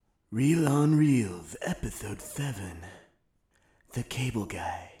Reel on Reels, Episode 7. The Cable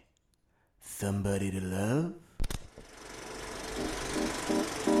Guy. Somebody to love?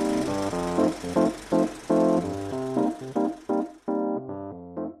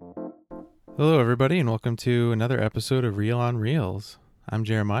 Hello, everybody, and welcome to another episode of Reel on Reels. I'm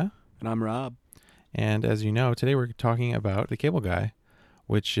Jeremiah, And I'm Rob. and as you know, today we're talking about The Cable Guy,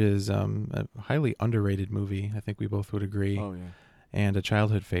 which is a highly underrated movie. I think we both would agree, Oh, yeah. and a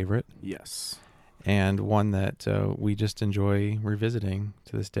childhood favorite, Yes. and one that we just enjoy revisiting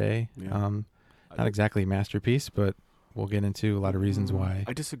to this day. Yeah. Not exactly a masterpiece, but we'll get into a lot of reasons why.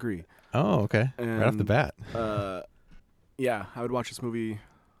 I disagree. Oh, okay. Right off the And, bat. Yeah, I would watch this movie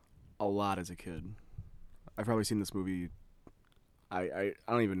a lot as a kid. I've probably seen this movie. I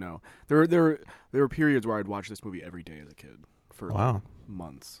don't even know. There were periods where I'd watch this movie every day as a kid for Wow.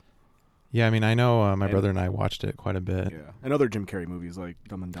 months. Yeah, I mean, I know my And- brother and I watched it quite a bit. Yeah, and other Jim Carrey movies like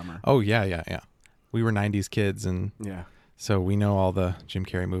Dumb and Dumber. Oh, yeah. We were 90s kids, and Yeah, so we know all the Jim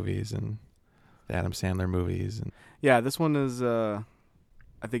Carrey movies and the Adam Sandler movies. And yeah. This one is, I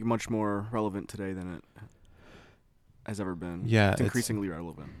think, much more relevant today than it has ever been. Yeah, it's increasingly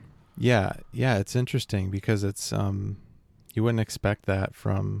relevant. yeah, it's interesting because it's you wouldn't expect that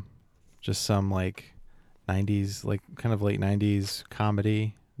from just some like 90s, like kind of late 90s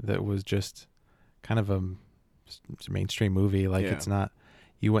comedy that was just kind of a mainstream movie. Like Yeah. it's not,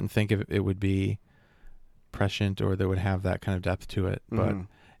 you wouldn't think it would be prescient or that would have that kind of depth to it, but Mhm.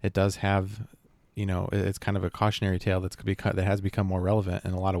 it does have, it's kind of a cautionary tale that has become more relevant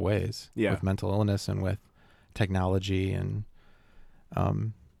in a lot of ways. Yeah. With mental illness and with technology and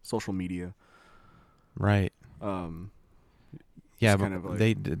Social media. right. Yeah, It's but kind of like-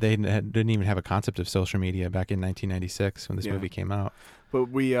 they didn't even have a concept of social media back in 1996 when this Yeah. movie came out. But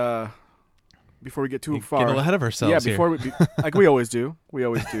we, before we get too Getting far, a little ahead of ourselves. yeah, here. before like we always do,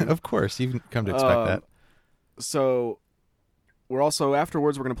 Of course, you've come to expect that. So, we're also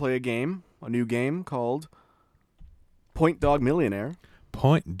afterwards we're gonna play a new game called Point Dog Millionaire.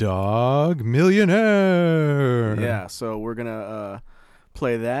 Point Dog Millionaire. Yeah, so we're gonna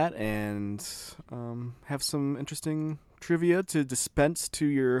play that and have some interesting trivia to dispense to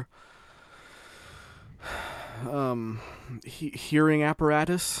your hearing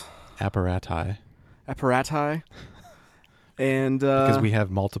apparati, and Because we have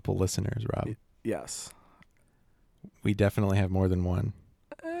multiple listeners, Rob. yes. We definitely have more than one.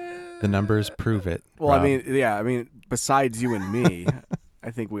 The numbers prove it. Well, Rob. I mean, besides you and me,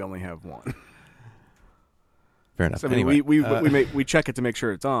 I think we only have one. Fair enough. So, I mean, Anyway, we check it to make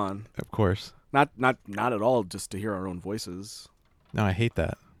sure it's on. of course. Not at all just to hear our own voices. No, I hate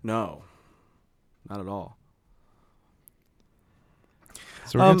that. No, not at all.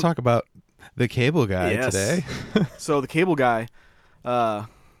 So we're going to talk about The Cable Guy Yes. today. So The Cable Guy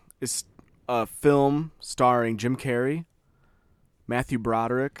is a film starring Jim Carrey, Matthew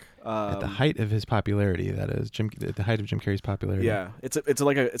Broderick. At the height of his popularity, that is, at the height of Jim Carrey's popularity. Yeah,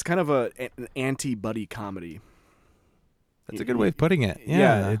 it's kind of an anti-buddy comedy. That's a good way of putting it.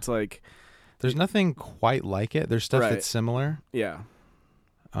 Yeah, it's like, There's nothing quite like it. There's stuff Right. that's similar, yeah,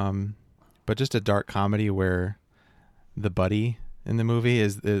 but just a dark comedy where the buddy in the movie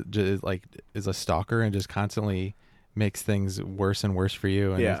is a stalker and just constantly makes things worse and worse for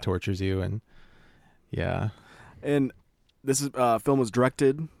you and Yeah. tortures you, and yeah. and this film was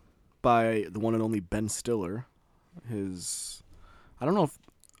directed by the one and only Ben Stiller. I don't know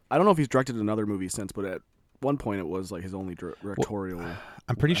if he's directed another movie since, but at one point it was like his only directorial.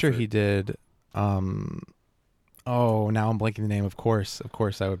 I'm pretty sure effort. he did. Oh, now I'm blanking the name. Of course,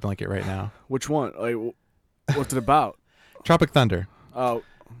 I would blank it right now. Which one? Like, what's it about? Tropic Thunder. Oh,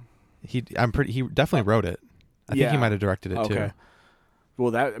 He definitely wrote it. I think Yeah. he might have directed it okay. too.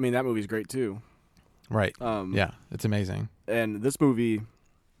 Well, that movie's great too. Right. Yeah, it's amazing. And this movie,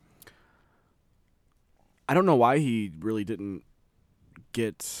 I don't know why he really didn't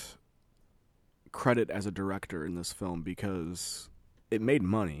get credit as a director in this film, because it made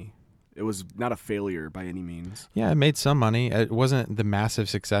money. It was not a failure by any means. Yeah, it made some money. It wasn't the massive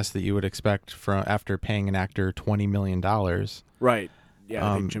success that you would expect from after paying an actor $20 million. Right. Yeah,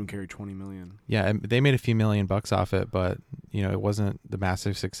 I think Jim Carrey $20 million. Yeah, and they made a few $1,000,000 off it, but it wasn't the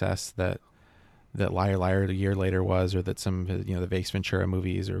massive success that Liar Liar a year later was, or that some the Ace Ventura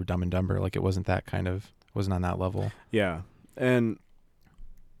movies or Dumb and Dumber. Like, it wasn't wasn't on that level. Yeah. And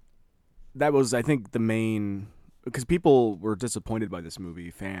that was, I think, the main, because people were disappointed by this movie,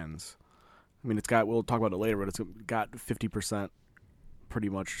 fans. I mean, we'll talk about it later, but it's got 50% pretty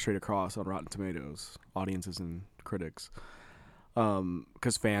much straight across on Rotten Tomatoes, audiences and critics.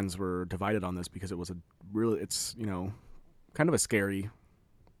 Because fans were divided on this because it was it's kind of a scary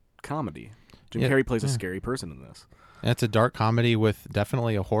comedy. Jim Yeah, Carrey plays a yeah. scary person in this. And it's a dark comedy with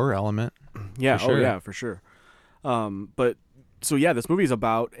definitely a horror element. Yeah, For sure. oh yeah, for sure. But so yeah, this movie is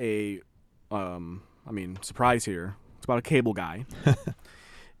about a surprise here. It's about a cable guy.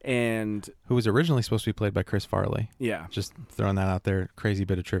 And Who was originally supposed to be played by Chris Farley. yeah, Just throwing that out there. Crazy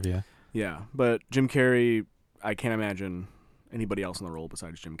bit of trivia. yeah. But Jim Carrey, I can't imagine anybody else in the role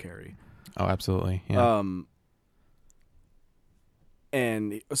besides Jim Carrey. Oh, absolutely. Yeah.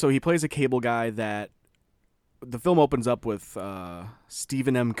 And so he plays a cable guy that the film opens up with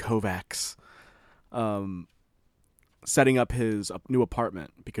Stephen M. Kovacs setting up his new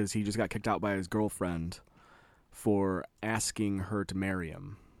apartment because he just got kicked out by his girlfriend for asking her to marry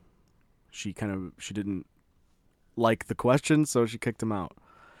him. She didn't like the question, so she kicked him out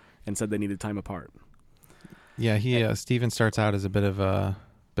and said they needed time apart. Yeah, he Steven starts out as a bit of a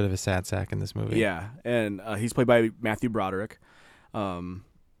sad sack in this movie. Yeah, and he's played by Matthew Broderick. And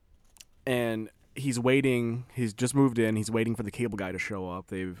he's waiting. He's just moved in. He's waiting for the cable guy to show up.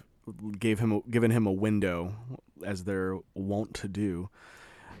 They've given him a window, as they're wont to do.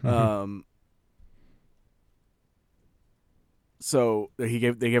 So they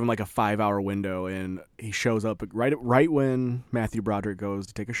gave him like a 5-hour window, and he shows up right when Matthew Broderick goes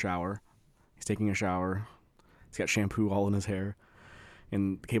to take a shower. He's taking a shower. He's got shampoo all in his hair,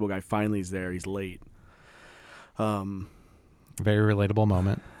 and the cable guy finally is there. He's late. Very relatable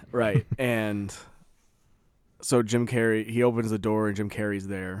moment. Right. And so Jim Carrey, he opens the door and Jim Carrey's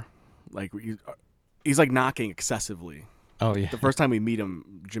there. Like he's like knocking excessively. Oh yeah. The first time we meet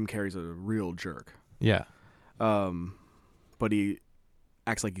him, Jim Carrey's a real jerk. Yeah. But he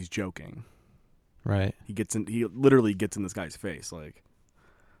acts like he's joking. Right. He literally gets in this guy's face. Like,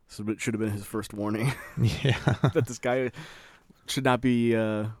 so it should have been his first warning Yeah. that this guy should not be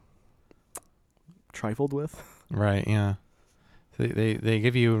trifled with. Right. Yeah. They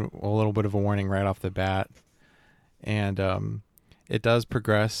give you a little bit of a warning right off the bat, and it does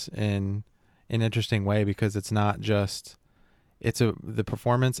progress in an interesting way because it's not just the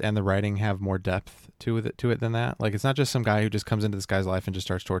performance and the writing have more depth to it than that. Like, it's not just some guy who just comes into this guy's life and just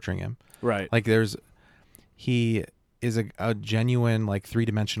starts torturing him. Right. Like, he is a genuine, like,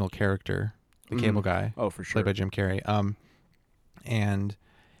 3-dimensional character, the cable guy. Oh, for sure. Played by Jim Carrey. And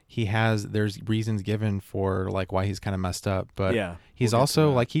there's reasons given for like why he's kind of messed up, but Yeah, he's we'll get also to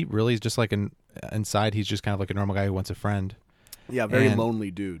that. like, he really is just like inside he's just kind of like a normal guy who wants a friend. Yeah, very and-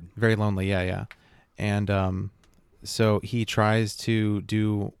 lonely dude. Very lonely. Yeah. And so he tries to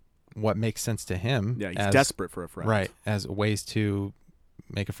do what makes sense to him. Yeah, he's desperate for a friend. Right, as ways to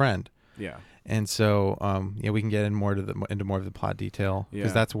make a friend. Yeah. And so we can get into more of the plot detail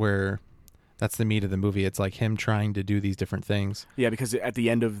because Yeah. that's the meat of the movie. It's like him trying to do these different things. Yeah, because at the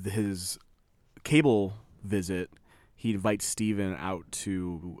end of his cable visit, he invites Steven out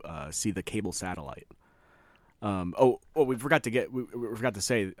to see the cable satellite. We forgot to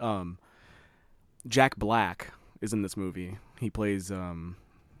say Jack Black is in this movie. He plays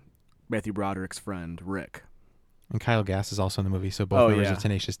Matthew Broderick's friend Rick. And Kyle Gass is also in the movie, so both Oh, members yeah. of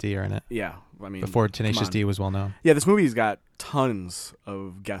Tenacious D are in it. Yeah, I mean Before come Tenacious on. D was well known. Yeah, this movie's got tons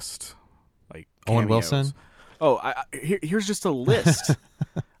of guest Owen cameos. Wilson. Oh, here's just a list.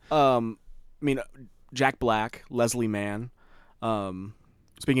 Jack Black, Leslie Mann.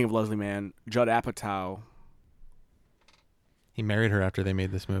 Speaking of Leslie Mann, Judd Apatow. He married her after they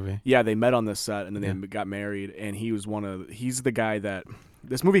made this movie. Yeah, they met on this set and then Yeah. they got married. And he's the guy that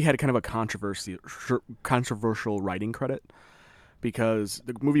this movie had kind of a controversial writing credit because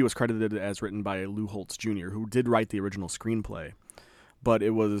the movie was credited as written by Lou Holtz Jr., who did write the original screenplay. But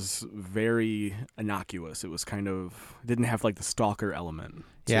it was very innocuous. It was didn't have like the stalker element.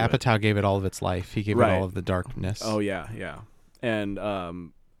 to Yeah, it. Apatow gave it all of its life. He gave Right. it all of the darkness. Oh yeah. And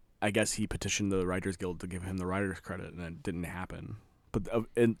I guess he petitioned the Writers Guild to give him the writer's credit, and it didn't happen. But of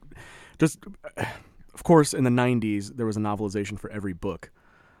course, in the '90s there was a novelization for every book,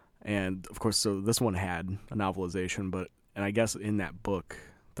 and of course, so this one had a novelization. And I guess in that book,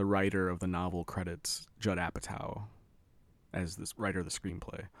 the writer of the novel credits Judd Apatow as this writer of the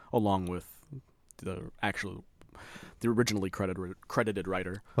screenplay, along with the originally credited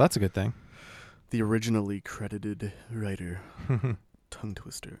writer. Well, that's a good thing. The originally credited writer. Tongue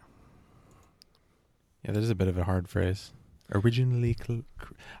twister. Yeah, that is a bit of a hard phrase. Originally,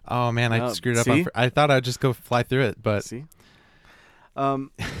 oh man, I screwed up. see? I thought I'd just go fly through it, but See?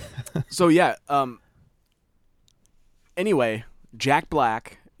 So yeah. Anyway, Jack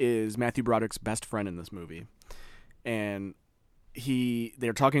Black is Matthew Broderick's best friend in this movie, and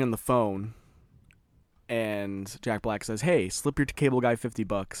they're talking on the phone, and Jack Black says, "Hey, slip your cable guy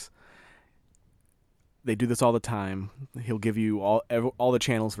 $50." they do this all the time. He'll give you all the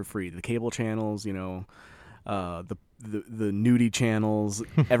channels for free. The cable channels, the nudie channels,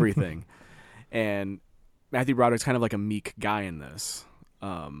 everything. And Matthew Broderick's kind of like a meek guy in this.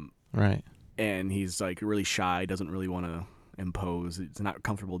 Right. And he's like really shy, doesn't really want to impose. He's not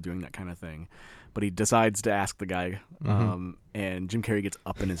comfortable doing that kind of thing. But he decides to ask the guy, and Jim Carrey gets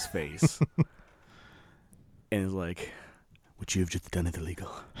up in his face and is like, "What you have just done is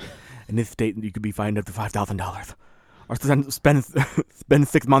illegal. In this state, you could be fined up to $5,000, or spend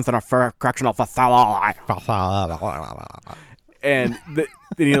 6 months in a correctional facility." And then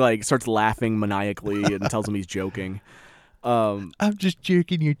he like starts laughing maniacally and tells him he's joking. I'm just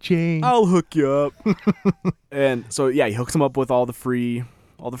jerking your chain. I'll hook you up. And so yeah, he hooks him up with all the free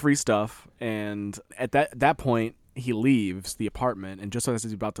stuff. And at that point, he leaves the apartment. And just as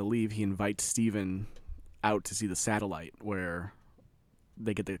he's about to leave, he invites Steven out to see the satellite where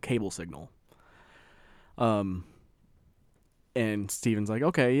they get the cable signal. And Steven's like,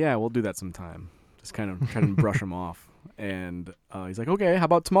 okay, yeah, we'll do that sometime. Just kind of trying to brush him off. And he's like, okay, how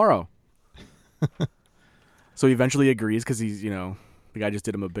about tomorrow? So he eventually agrees because he's, the guy just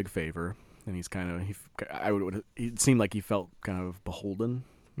did him a big favor. And he's kind of, it seemed like he felt kind of beholden.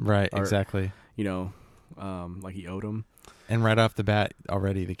 Right, exactly. Like he owed him. And right off the bat,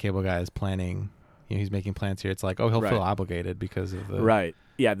 already the cable guy is planning, he's making plans here. It's like, oh, he'll feel obligated because of the... Right.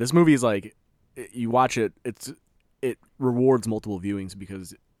 Yeah, this movie is like, you watch it, it rewards multiple viewings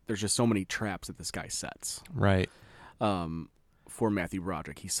because there's just so many traps that this guy sets. Right. For Matthew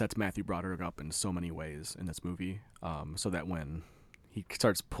Broderick. He sets Matthew Broderick up in so many ways in this movie, so that when he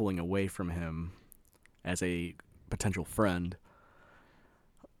starts pulling away from him as a potential friend,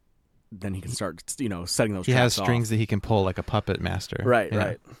 then he can start, setting those traps off. He has strings that he can pull like a puppet master. Right,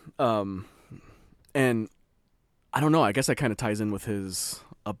 right. And I don't know, I guess that kind of ties in with his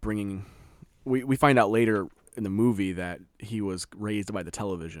upbringing. We find out later in the movie that he was raised by the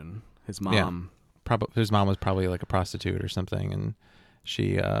television. His mom... Yeah. His mom was probably like a prostitute or something, and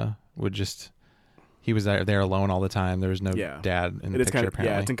she would just... He was there alone all the time. There was no dad in the picture, apparently.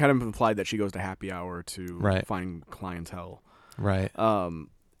 Yeah, it's kind of implied that she goes to happy hour to find clientele. Right. And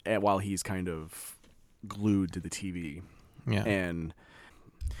while he's kind of glued to the TV. Yeah. And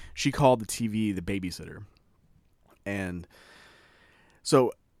she called the TV the babysitter. And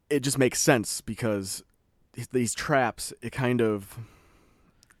so it just makes sense because these traps, it's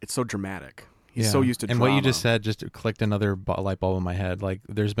so dramatic. He's so used to drama. And what you just said just clicked another light bulb in my head. Like,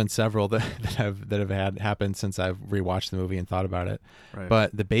 there's been several that have had happened since I've rewatched the movie and thought about it. Right.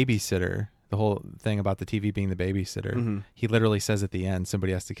 But the babysitter, the whole thing about the TV being the babysitter, he literally says at the end,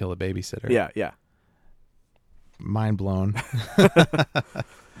 somebody has to kill a babysitter. Yeah, yeah. Mind blown.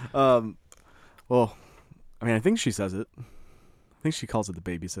 Well, I mean, I think she says it. I think she calls it the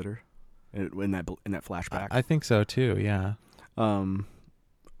babysitter in that flashback. I think so too. Yeah.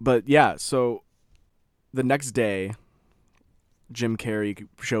 But yeah, so the next day, Jim Carrey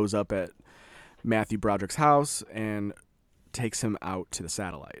shows up at Matthew Broderick's house and takes him out to the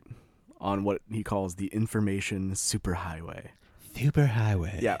satellite on what he calls the information superhighway.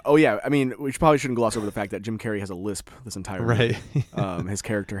 Superhighway. Yeah. Oh, yeah. I mean, we probably shouldn't gloss over the fact that Jim Carrey has a lisp this entire movie. Right. His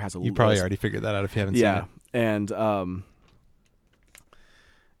character has a lisp. You probably already figured that out if you haven't seen it. Yeah. And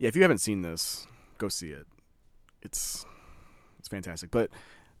if you haven't seen this, go see it. It's fantastic. But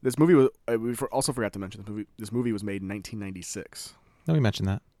this movie was. We also forgot to mention this movie was made in 1996. No, we mentioned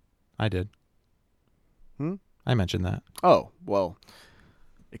that. I did. I mentioned that. Oh, well,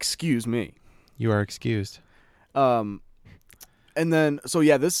 excuse me. You are excused. And then, so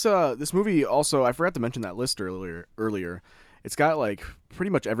yeah, this movie also, I forgot to mention that list earlier. It's got like pretty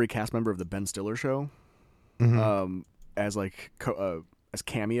much every cast member of the Ben Stiller Show, as like as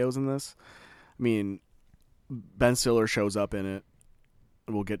cameos in this. I mean, Ben Stiller shows up in it.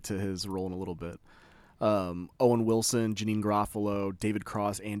 We'll get to his role in a little bit. Owen Wilson, Janine Garofalo, David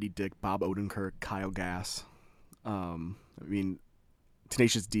Cross, Andy Dick, Bob Odenkirk, Kyle Gass. I mean,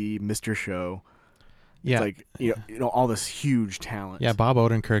 Tenacious D, Mr. Show. Yeah, it's like all this huge talent. Yeah, Bob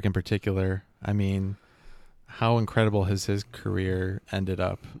Odenkirk in particular. I mean, how incredible has his career ended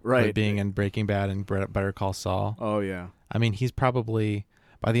up? Right, with being in Breaking Bad and Better Call Saul. Oh yeah. I mean, he's probably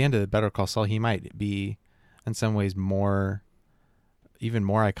by the end of the Better Call Saul, he might be in some ways even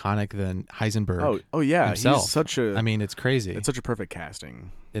more iconic than Heisenberg. Oh yeah, himself. He's such a. I mean, it's crazy. It's such a perfect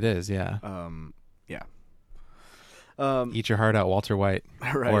casting. It is, yeah. Yeah. Eat Your Heart Out, Walter White,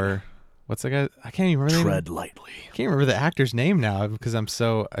 right. Or what's the guy? I can't even remember. Tread lightly. I can't remember the actor's name now because I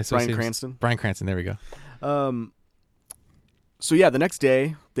Bryan Cranston. Bryan Cranston. There we go. So yeah, the next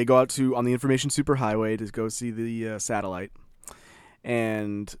day they go out on the information superhighway to go see the satellite,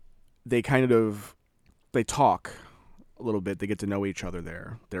 and they kind of they talk a little bit. They get to know each other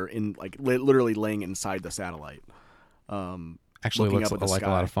there. They're in like literally laying inside the satellite. Actually looking looks up at the like a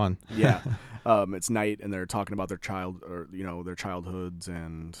lot sky. of fun. Yeah. It's night and they're talking about their their childhoods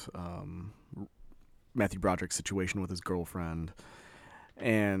and Matthew Broderick's situation with his girlfriend.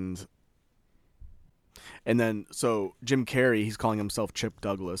 And then so Jim Carrey, he's calling himself Chip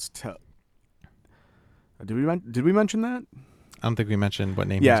Douglas. Did we mention that? I don't think we mentioned what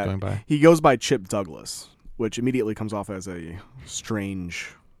name he was going by. He goes by Chip Douglas, which immediately comes off as a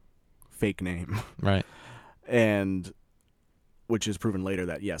strange fake name. Right. And which is proven later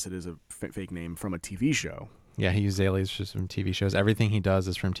that, yes, it is a fake name from a TV show. Yeah, he used aliases just from TV shows. Everything he does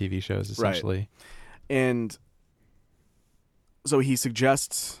is from TV shows, essentially. Right. And so he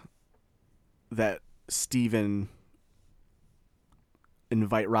suggests that Steven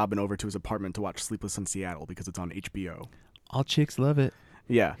invite Robin over to his apartment to watch Sleepless in Seattle because it's on HBO. All chicks love it.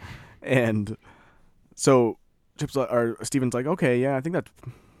 Yeah. And so Steven's like, okay, yeah, I think that,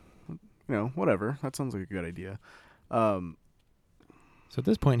 whatever. That sounds like a good idea. So at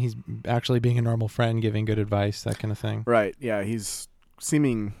this point, he's actually being a normal friend, giving good advice, that kind of thing. Right. Yeah, he's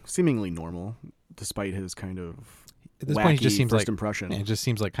seemingly normal, despite his kind of At this wacky point, he just seems first like impression. Yeah, it just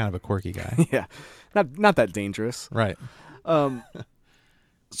seems like kind of a quirky guy. Yeah, not that dangerous. Right.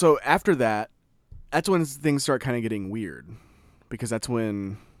 So after that's when things start kind of getting weird, because that's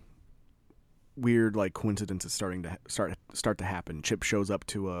when weird like coincidences start to happen. Chip shows up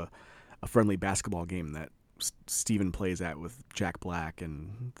to a friendly basketball game that Steven plays at with Jack Black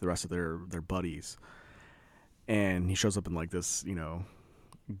and the rest of their buddies, and he shows up in like this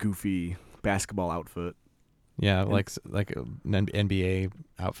goofy basketball outfit. Yeah, like an NBA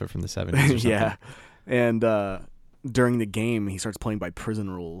outfit from the 70s or something. Yeah, and during the game he starts playing by prison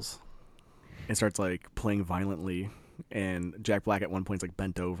rules and starts like playing violently, and Jack Black at one point is like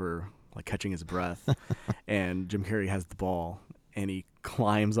bent over like catching his breath and Jim Carrey has the ball and he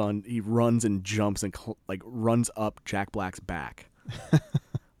runs and jumps and runs up Jack Black's back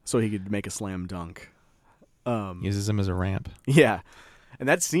so he could make a slam dunk. Uses him as a ramp. Yeah, and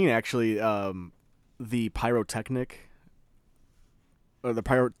that scene actually, the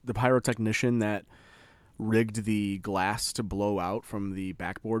pyrotechnician that rigged the glass to blow out from the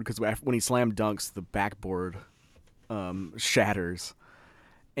backboard, because when he slam dunks, the backboard shatters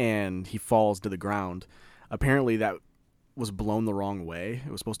and he falls to the ground. Apparently that was blown the wrong way.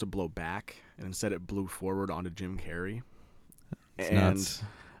 It was supposed to blow back, and instead it blew forward onto Jim Carrey. Nuts.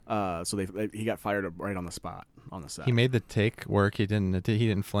 So he got fired right on the spot on the set. He made the take work. He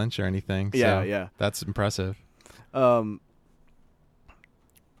didn't flinch or anything. Yeah, so yeah. That's impressive. Because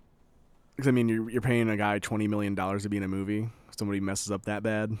I mean, you're paying a guy $20 million to be in a movie. If somebody messes up that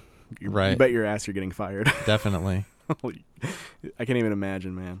bad, you bet your ass you're getting fired. Definitely. I can't even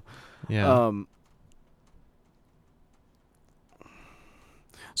imagine, man. Yeah.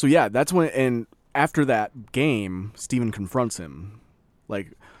 So yeah, that's when, and after that game, Steven confronts him.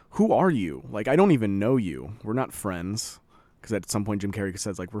 Like, who are you? Like, I don't even know you. We're not friends. Because at some point, Jim Carrey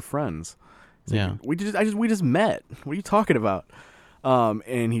says, like, we're friends. It's yeah. Like, we just met. What are you talking about?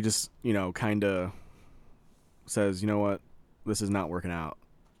 And he just, kind of says, you know what, this is not working out,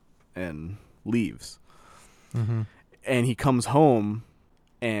 and leaves. Mm-hmm. And he comes home,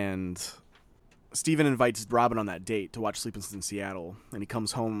 and Steven invites Robin on that date to watch Sleepless in Seattle. And he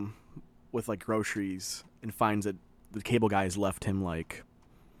comes home with like groceries and finds that the cable guy has left him like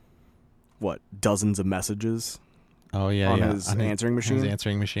dozens of messages. Oh yeah, on his answering machine. His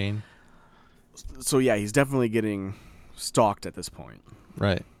answering machine. So yeah, he's definitely getting stalked at this point.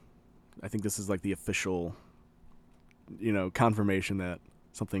 Right. I think this is like the official, confirmation that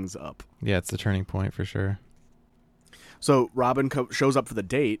something's up. Yeah, it's the turning point for sure. So Robin shows up for the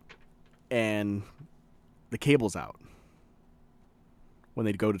date, and the cable's out when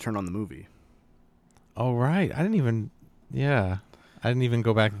they go to turn on the movie. Oh, right. I didn't even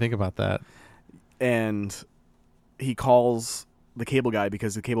go back and think about that. And he calls the cable guy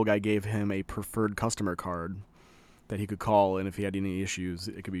because the cable guy gave him a preferred customer card that he could call, and if he had any issues,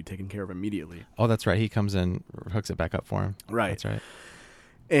 it could be taken care of immediately. Oh, that's right. He comes in, hooks it back up for him. Right. That's right.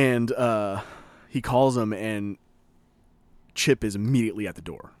 And he calls him, and Chip is immediately at the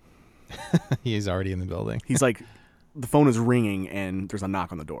door. He's already in the building. He's like, the phone is ringing, and there's a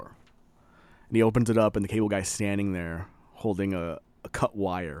knock on the door. And he opens it up, and the cable guy's standing there holding a cut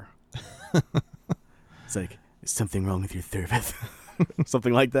wire. It's like, is something wrong with your service?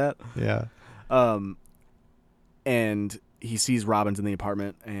 Something like that. Yeah. And he sees Robin's in the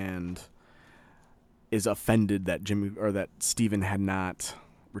apartment and is offended that Steven had not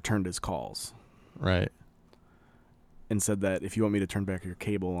returned his calls. Right. and said that if you want me to turn back your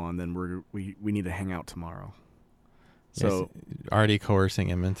cable on, then we need to hang out tomorrow. So Yes, already coercing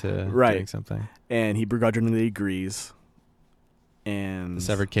him into Right. doing something. and he begrudgingly agrees. And The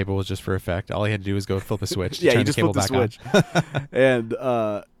severed cable was just for effect. All he had to do was go flip a switch to Yeah, he turn the just cable flipped back the on.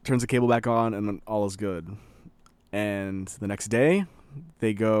 and turns the cable back on, and then all is good. And the next day,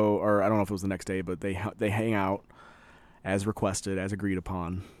 they go, or I don't know if it was the next day, but they hang out as requested, as agreed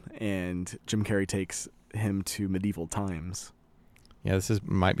upon, and Jim Carrey takes him to medieval times. Yeah,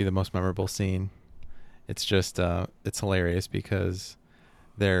 might be the most memorable scene. It's just it's hilarious because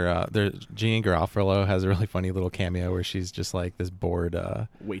they're Jean Garofalo has a really funny little cameo where she's just like this bored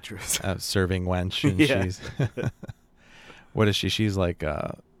Waitress. serving wench, and Yeah. she's what is she? She's like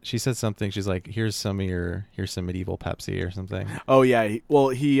she said something. She's like, here's some medieval Pepsi or something. Oh yeah.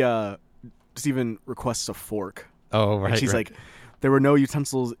 He Stephen requests a fork. Oh right. And she's right. like, there were no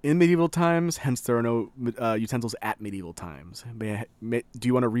utensils in medieval times, hence there are no utensils at medieval times. Do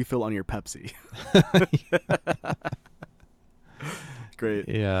you want a refill on your Pepsi? Great.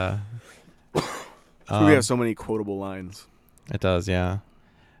 Yeah. We have so many quotable lines. It does, yeah.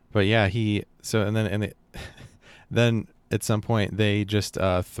 But yeah, then at some point they just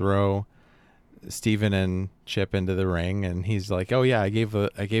throw Steven and Chip into the ring, and he's like, "Oh yeah, I gave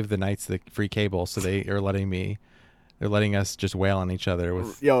the knights the free cable, so they're letting us just wail on each other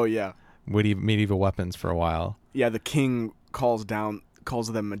with Oh yeah. medieval weapons for a while." Yeah, the king calls them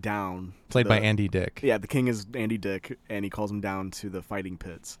down. Played by Andy Dick. Yeah, the king is Andy Dick, and he calls them down to the fighting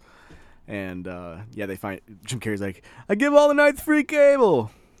pits. And they find Jim Carrey's like, I give all the knights free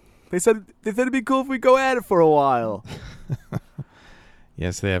cable. They said it'd be cool if we go at it for a while.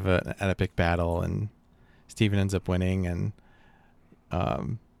 Yes, they have an epic battle, and Steven ends up winning, and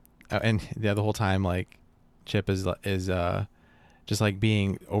the whole time like Chip is just like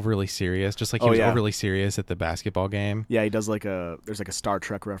being overly serious, just like he was overly serious at the basketball game. Yeah, he does there's like a Star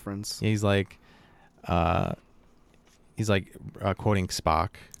Trek reference. He's like quoting Spock.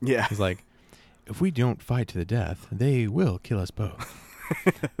 Yeah. He's like, if we don't fight to the death, they will kill us both.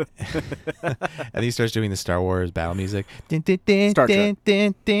 And he starts doing the Star Wars battle music. Star Trek.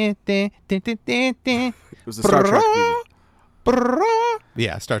 It was a Star Trek movie.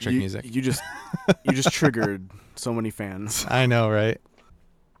 Yeah, Star Trek music. You just triggered so many fans. I know, right?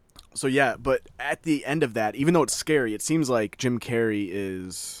 So yeah, but at the end of that, even though it's scary, it seems like Jim Carrey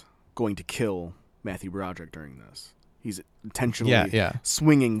is going to kill Matthew Broderick during this. He's intentionally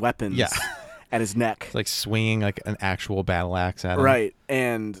swinging weapons at his neck. It's like swinging like an actual battle axe at him. Right,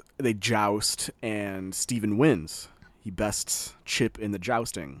 and they joust, and Steven wins. He bests Chip in the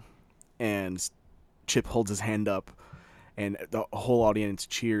jousting, and Chip holds his hand up, and the whole audience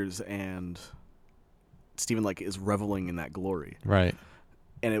cheers, and Steven is reveling in that glory. Right.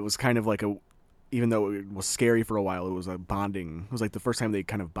 And it was kind of like even though it was scary for a while, it was a bonding. It was like the first time they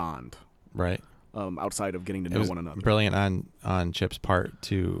kind of bond. Right. Outside of getting to know one another. Brilliant on Chip's part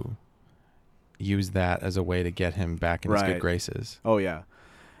to use that as a way to get him back in his good graces. Oh yeah,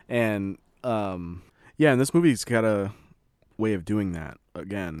 and and this movie's got a way of doing that.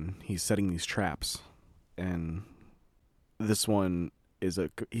 Again, he's setting these traps, and this one is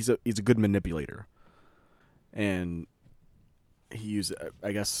he's a good manipulator, and he uses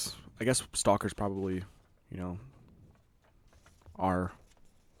I guess stalkers probably are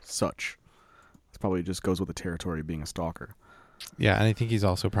such. It probably just goes with the territory of being a stalker. Yeah, and I think he's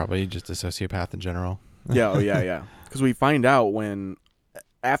also probably just a sociopath in general. Yeah, yeah. Because we find out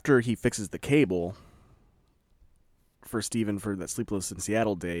after he fixes the cable for Steven for that Sleepless in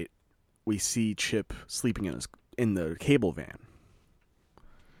Seattle date, we see Chip sleeping in the cable van.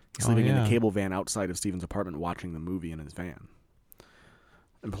 He's sleeping in the cable van outside of Steven's apartment, watching the movie in his van,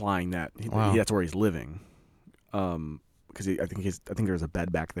 implying that that's where he's living. Because I think there's a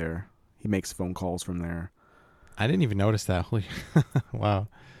bed back there. He makes phone calls from there. I didn't even notice that. Holy, wow!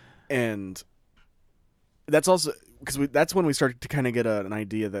 And that's also because that's when we started to kind of get an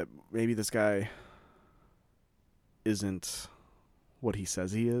idea that maybe this guy isn't what he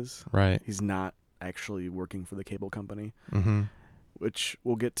says he is. Right. He's not actually working for the cable company, which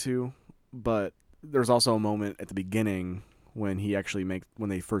we'll get to. But there's also a moment at the beginning when when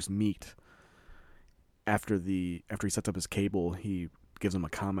they first meet. After he sets up his cable, he gives him a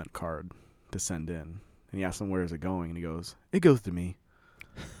comment card to send in, and he asks him where is it going, and he goes, "It goes to me.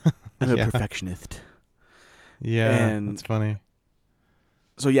 I'm a perfectionist." Yeah, and that's funny.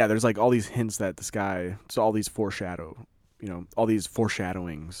 So yeah, there's all these hints that this guy, so all these foreshadowings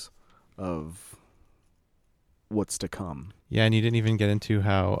of what's to come. Yeah, and you didn't even get into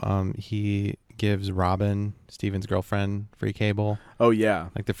how he gives Robin, Steven's girlfriend, free cable. Oh yeah,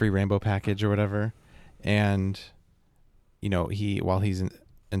 like the free rainbow package or whatever, and while he's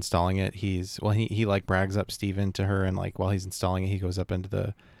installing it, he like brags up Steven to her, and like while he's installing it, he goes up into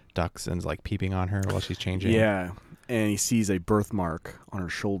the ducts and is like peeping on her while she's changing. Yeah, and he sees a birthmark on her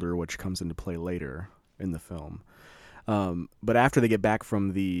shoulder, which comes into play later in the film. But after they get back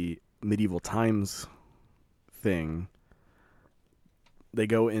from the medieval times thing, they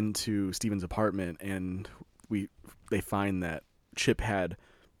go into Steven's apartment, and they find that Chip had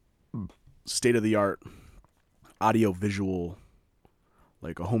state-of-the-art audio-visual,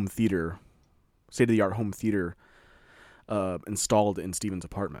 like a home theater, state-of-the-art home theater installed in Steven's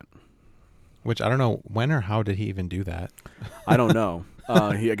apartment. Which I don't know when or how did he even do that. I don't know.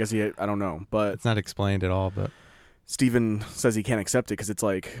 I don't know, but It's not explained at all. But Steven says he can't accept it because it's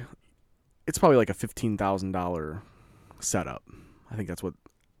probably like a $15,000 setup. I think that's what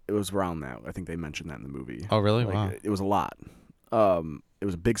it was around that. I think they mentioned that in the movie. oh really? Like, Wow. it was a lot. It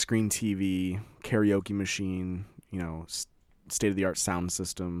was a big screen TV, karaoke machine, state-of-the-art sound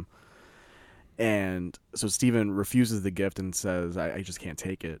system. And so Steven refuses the gift and says, I just can't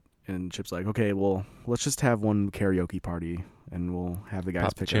take it. And Chip's like, okay, well, let's just have one karaoke party, and we'll have the guys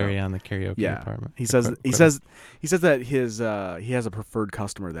Pop the pick cherry it up. on the karaoke apartment. He says he says that he has a preferred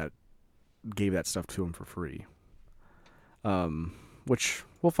customer that gave that stuff to him for free. Which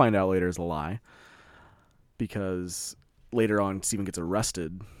we'll find out later is a lie, because later on Steven gets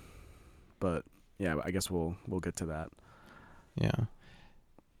arrested. But yeah, I guess we'll get to that. Yeah.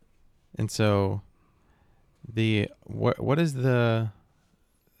 And so what is the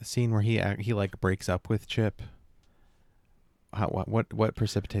scene where he like breaks up with Chip? What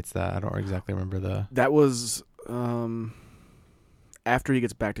precipitates that? I don't exactly remember That was after he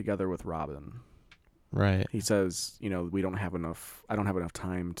gets back together with Robin. right. He says, I don't have enough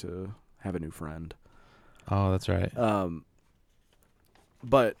time to have a new friend. Oh, that's right.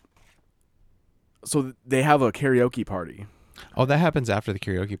 But so they have a karaoke party. Oh, that happens after the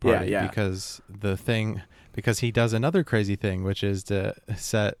karaoke party. Yeah. because he does another crazy thing, which is to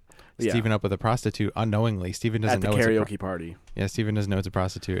set Steven up with a prostitute unknowingly. Steven doesn't at the know karaoke party. Yeah, Steven doesn't know it's a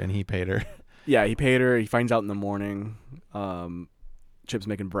prostitute, and he paid her. Yeah, he paid her. He finds out in the morning. Chip's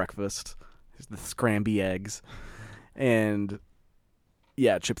making breakfast, the scramby eggs, and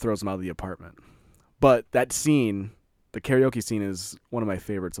yeah, Chip throws him out of the apartment. But that scene, the karaoke scene, is one of my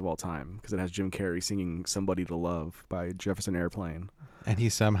favorites of all time because it has Jim Carrey singing "Somebody to Love" by Jefferson Airplane, And he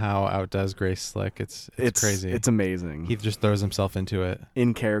somehow outdoes Grace Slick. It's crazy. It's amazing. He just throws himself into it.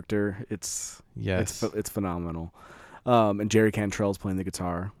 In character, it's phenomenal. And Jerry Cantrell's playing the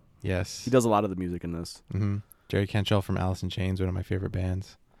guitar. Yes. He does a lot of the music in this. Mm-hmm. Jerry Cantrell from Alice in Chains, one of my favorite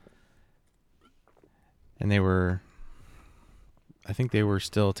bands. And I think they were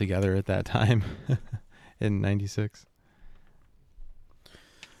still together at that time in 96.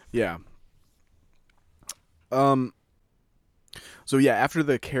 Yeah. So yeah, after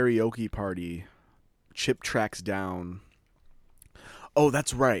the karaoke party, Chip tracks down. Oh,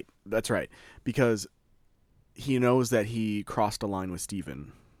 that's right. Because he knows that he crossed a line with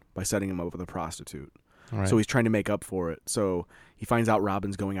Steven by setting him up with a prostitute. Right. So he's trying to make up for it. So he finds out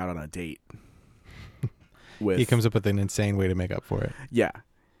Robin's going out on a date. He comes up with an insane way to make up for it. Yeah.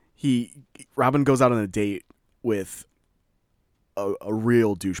 Robin goes out on a date with a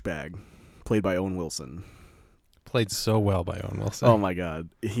real douchebag played by Owen Wilson. Played so well by Owen Wilson. Oh my God.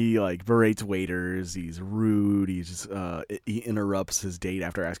 He berates waiters. He's rude. He just he interrupts his date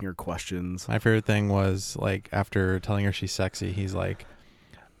after asking her questions. My favorite thing was after telling her she's sexy, he's like,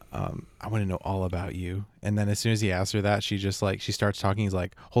 I want to know all about you. And then as soon as he asks her that, she just she starts talking. He's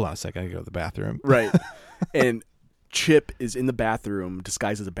like, hold on a sec, I gotta go to the bathroom. Right. And Chip is in the bathroom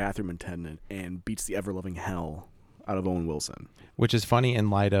disguised as a bathroom attendant and beats the ever-loving hell out of Owen Wilson. Which is funny in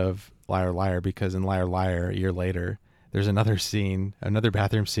light of Liar Liar, because in Liar Liar, a year later, there's another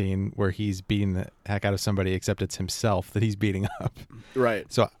bathroom scene where he's beating the heck out of somebody, except it's himself that he's beating up.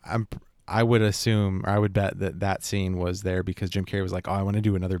 Right. So I would assume, or I would bet that scene was there because Jim Carrey was like, oh, I want to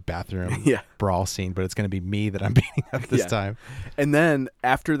do another bathroom brawl scene, but it's going to be me that I'm beating up this time. And then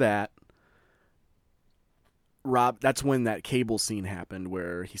after that, that's when that Cable scene happened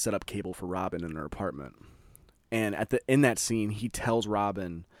where he set up Cable for Robin in her apartment. And in that scene, he tells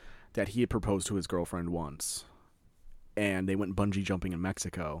Robin that he had proposed to his girlfriend once. And they went bungee jumping in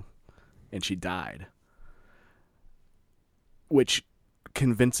Mexico. And she died. Which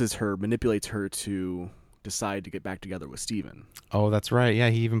manipulates her to decide to get back together with Steven. Oh, that's right. Yeah,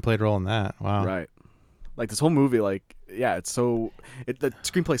 he even played a role in that. Wow. Right. This whole movie, it's so... the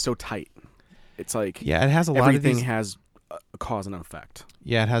screenplay's so tight. It's it has a lot of everything has a cause and effect.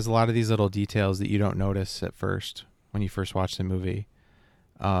 Yeah, it has a lot of these little details that you don't notice at first when you first watch the movie.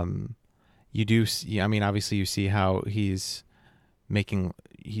 you do see, I mean, obviously you see how he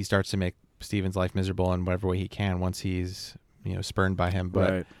starts to make Steven's life miserable in whatever way he can once he's, spurned by him.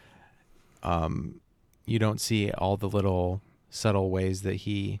 But you don't see all the little subtle ways that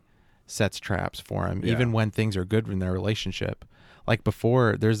he sets traps for him, even when things are good in their relationship. Like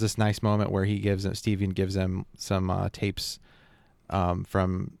before, there's this nice moment where Steven gives him some tapes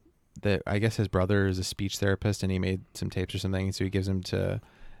from I guess his brother is a speech therapist and he made some tapes or something. So he gives them to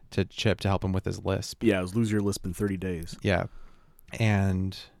Chip to help him with his lisp. Yeah, it was Lose Your Lisp in 30 Days. Yeah.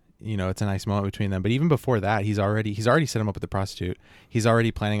 And, it's a nice moment between them. But even before that, he's already set him up with the prostitute. He's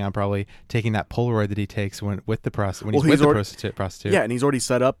already planning on probably taking that Polaroid that he takes when he's with the prostitute. Yeah, and he's already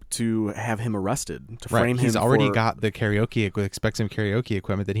set up to have him arrested, to frame him. He's already got the expect some karaoke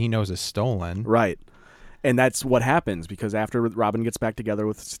equipment that he knows is stolen. Right. And that's what happens, because after Robin gets back together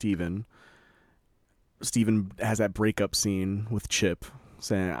with Steven has that breakup scene with Chip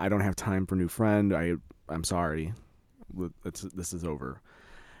saying, I don't have time for a new friend. I'm sorry. This is over.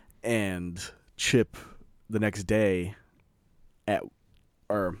 And Chip, the next day at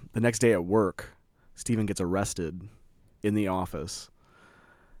work, Steven gets arrested in the office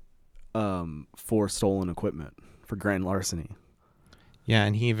for stolen equipment, for grand larceny. Yeah,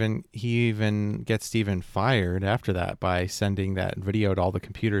 and he even gets Steven fired after that by sending that video to all the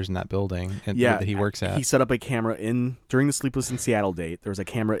computers in that building that he works at. He set up a camera during the Sleepless in Seattle date. There was a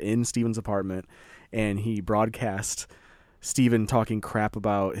camera in Steven's apartment, and he broadcast Steven talking crap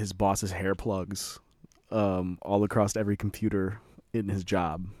about his boss's hair plugs all across every computer in his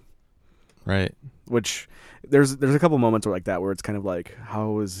job. Right. Which there's a couple moments like that where it's kind of like,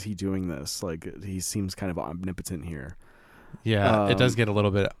 how is he doing this? Like, he seems kind of omnipotent here. Yeah, it does get a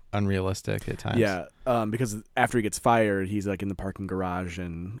little bit unrealistic at times. Yeah, because after he gets fired, he's like in the parking garage,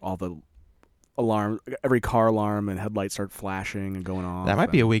 and all the every car alarm and headlights start flashing and going off. That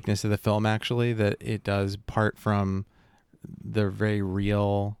might be a weakness of the film, actually, that it does part from the very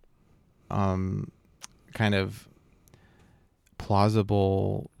real, kind of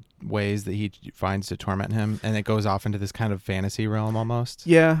plausible ways that he finds to torment him, and it goes off into this kind of fantasy realm almost.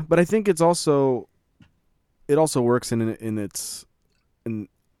 Yeah, but I think it also works in its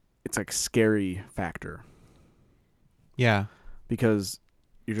like scary factor. Yeah, because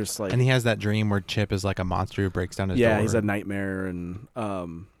you're just like, and he has that dream where Chip is like a monster who breaks down his door. Yeah, he's a nightmare, and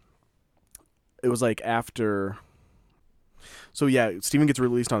it was like after. So yeah, Steven gets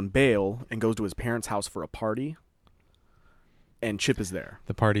released on bail and goes to his parents' house for a party, and Chip is there.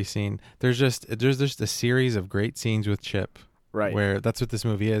 The party scene. There's just a series of great scenes with Chip. Right. Where that's what this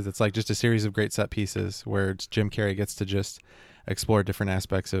movie is. It's like just a series of great set pieces where Jim Carrey gets to just explore different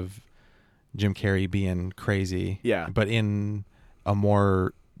aspects of Jim Carrey being crazy. Yeah. But in a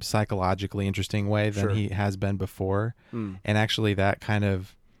more psychologically interesting way than he has been before. And actually that's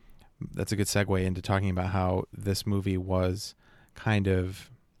a good segue into talking about how this movie was kind of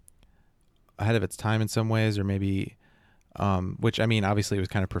ahead of its time in some ways, or maybe, which, I mean, obviously it was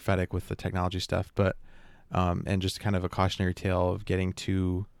kind of prophetic with the technology stuff, but and just kind of a cautionary tale of getting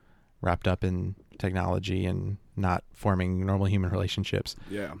too wrapped up in technology and not forming normal human relationships.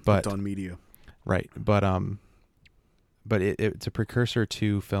 Yeah, but on media, right? But it's a precursor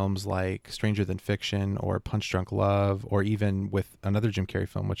to films like Stranger Than Fiction or Punch Drunk Love, or even with another Jim Carrey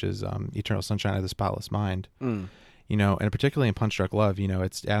film, which is Eternal Sunshine of the Spotless Mind. And particularly in Punch Drunk Love,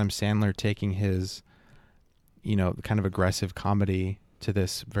 it's Adam Sandler taking his, kind of aggressive comedy to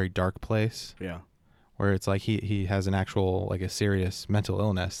this very dark place. Yeah. Where it's like he has an actual, like, a serious mental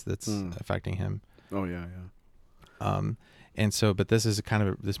illness that's affecting him. Oh yeah, yeah. And so, but this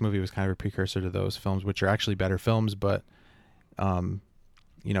movie was kind of a precursor to those films, which are actually better films. But, Jim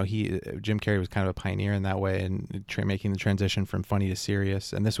Carrey was kind of a pioneer in that way, and making the transition from funny to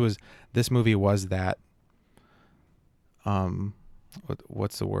serious. And this movie was that.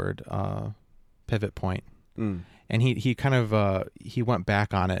 What's the word? Pivot point. And he kind of he went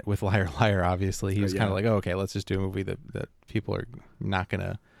back on it with Liar Liar. Obviously, he was kind of like, oh, okay, let's just do a movie that people are not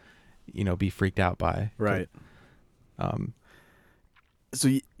gonna, be freaked out by. Right. So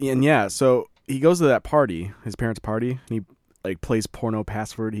he goes to that party, his parents' party, and he like plays Porno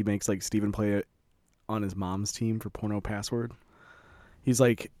Password. He makes like Steven play it on his mom's team for Porno Password. He's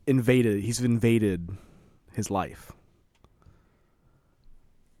like invaded his life.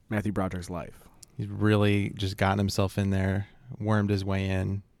 Matthew Broderick's life. He's really just gotten himself in there, wormed his way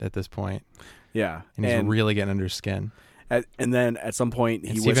in at this point. Yeah. And he's really getting under his skin. And then at some point,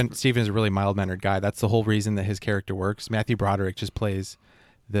 Steven's a really mild-mannered guy. That's the whole reason that his character works. Matthew Broderick just plays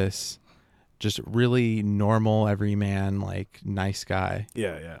this just really normal, everyman, like, nice guy.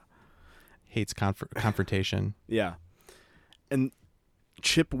 Yeah, yeah. Hates confrontation. Yeah. And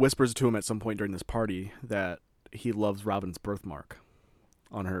Chip whispers to him at some point during this party that he loves Robin's birthmark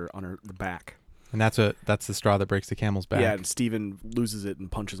on her the back. And that's the straw that breaks the camel's back. Yeah, and Steven loses it and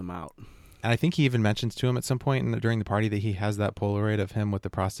punches him out. And I think he even mentions to him at some point during the party that he has that Polaroid of him with the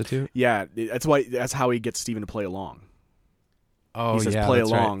prostitute. Yeah, that's how he gets Steven to play along. Oh, he says, yeah, play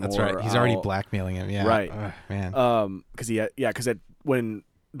that's along. right. That's right. He's already blackmailing him. Yeah, right. Ugh, man. Because when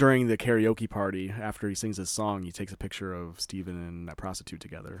during the karaoke party after he sings his song, he takes a picture of Steven and that prostitute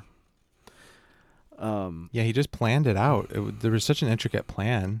together. Yeah, he just planned it out. There was such an intricate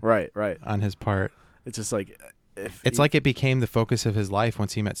plan, right, on his part. It's just like like it became the focus of his life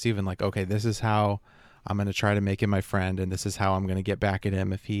once he met Steven. Like, okay, this is how I'm going to try to make him my friend, and this is how I'm going to get back at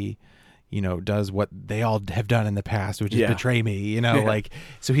him if he, does what they all have done in the past, which is betray me. Like,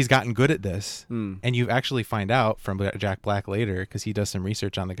 so he's gotten good at this, and you actually find out from Jack Black later because he does some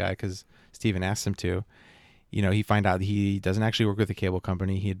research on the guy because Steven asked him to. He find out he doesn't actually work with the cable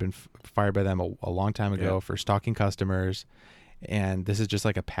company. He had been fired by them a long time ago for stalking customers, and this is just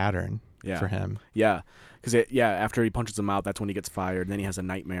like a pattern for him. Yeah, because after he punches him out, that's when he gets fired. And then he has a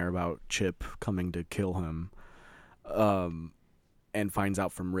nightmare about Chip coming to kill him, and finds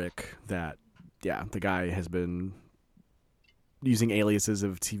out from Rick that the guy has been using aliases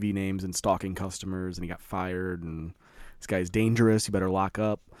of TV names and stalking customers, and he got fired. And this guy's dangerous. You better lock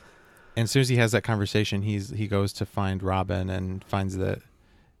up. And as soon as he has that conversation, he goes to find Robin and finds that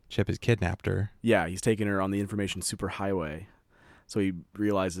Chip has kidnapped her. Yeah, he's taking her on the information superhighway. So he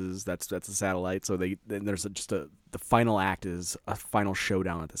realizes that's a satellite. So there's the final act is a final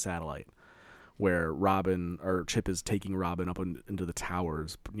showdown at the satellite, where Chip is taking Robin up into the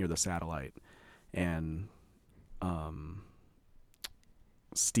towers near the satellite, and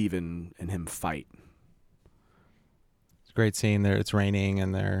Steven and him fight. It's a great scene there. It's raining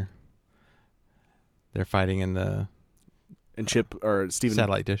and they're fighting in the Chip or Steven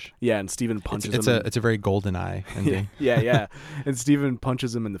satellite dish. Yeah, and Steven punches him. It's a very GoldenEye ending. yeah. And Steven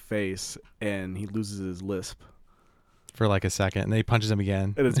punches him in the face, and he loses his lisp for like a second, and then he punches him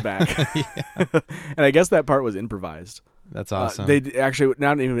again, and it's back. And I guess that part was improvised. That's awesome. They actually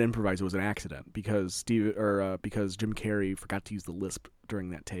not even improvised; it was an accident because because Jim Carrey forgot to use the lisp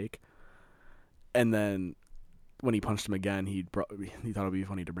during that take, and then when he punched him again, he thought it'd be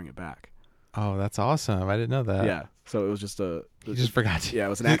funny to bring it back. Oh, that's awesome! I didn't know that. Yeah, so it was just he just forgot to. Yeah, it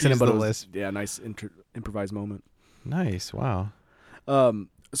was an accident, but it was list. Nice improvised moment. Nice, wow.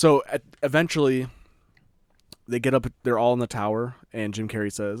 So eventually, they get up. They're all in the tower, and Jim Carrey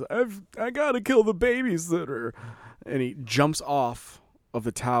says, "I gotta kill the babysitter," and he jumps off of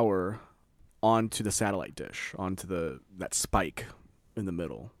the tower onto the satellite dish, onto that spike in the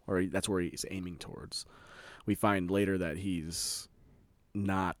middle, or that's where he's aiming towards. We find later that he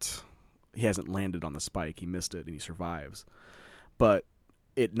hasn't landed on the spike. He missed it and he survives. But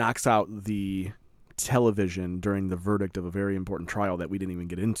it knocks out the television during the verdict of a very important trial that we didn't even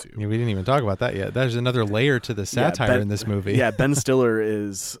get into. Yeah, we didn't even talk about that yet. There's another layer to the satire in this movie. Yeah, Ben Stiller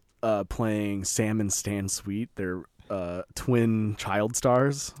is playing Sam and Stan Sweet. They're twin child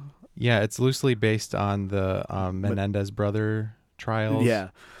stars. Yeah, it's loosely based on the Menendez brother trials. Yeah.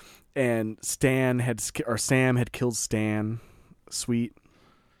 And Sam had killed Stan Sweet,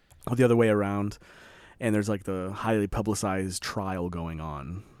 or the other way around, and there's like the highly publicized trial going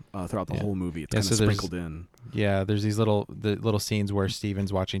on throughout the whole movie. It's kind of sprinkled in. Yeah, there's these little scenes where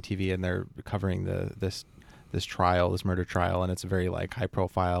Steven's watching TV and they're covering this murder trial, and it's a very like high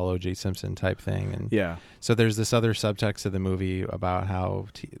profile O.J. Simpson type thing. And so there's this other subtext of the movie about how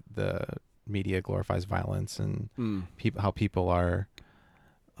the media glorifies violence and how people are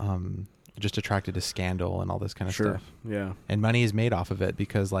just attracted to scandal and all this kind of stuff. Yeah. And money is made off of it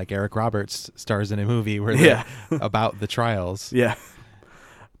because like Eric Roberts stars in a movie where about the trials. Yeah.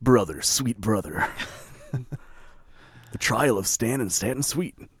 Brother, sweet brother. The trial of Stan and Stanton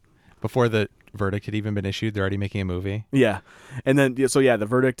Sweet. Before the verdict had even been issued, they're already making a movie. Yeah. And then the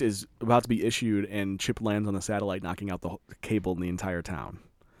verdict is about to be issued and Chip lands on the satellite, knocking out the cable in the entire town.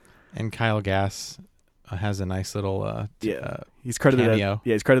 And Kyle Gass has a nice little he's credited cameo.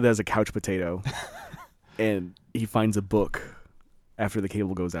 He's credited as a couch potato. And he finds a book after the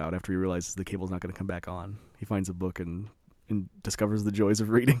cable goes out, after he realizes the cable's not going to come back on. He finds a book and discovers the joys of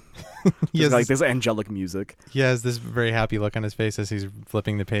reading. He has like this angelic music. He has this very happy look on his face as he's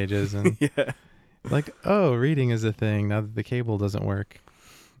flipping the pages and like, oh, reading is a thing now that the cable doesn't work.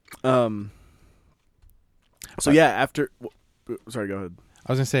 After sorry, go ahead.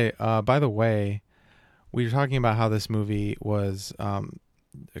 I was gonna say, by the way, we were talking about how this movie was kind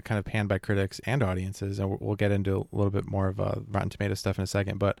of panned by critics and audiences, and we'll get into a little bit more of Rotten Tomatoes stuff in a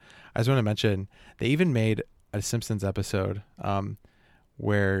second. But I just want to mention they even made a Simpsons episode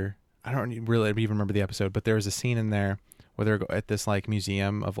where I don't really even remember the episode, but there was a scene in there where they're at this like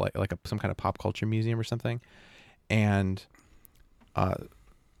museum of like some kind of pop culture museum or something, and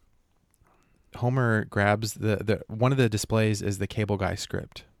Homer grabs the one of the displays is the Cable Guy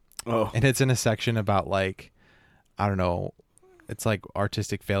script. Oh, And it's in a section about like, I don't know, it's like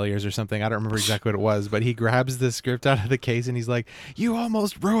artistic failures or something. I don't remember exactly what it was, but he grabs the script out of the case and he's like, "You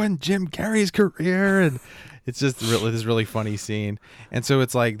almost ruined Jim Carrey's career." And it's just this really funny scene. And so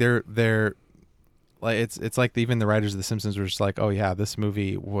it's like they're like it's like even the writers of The Simpsons were just like, "Oh yeah, this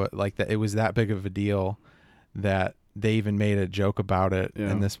movie like that it was that big of a deal that they even made a joke about it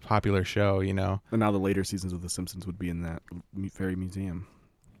in this popular show, you know." And now the later seasons of The Simpsons would be in that very museum.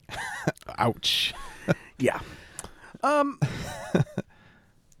 Ouch. Yeah.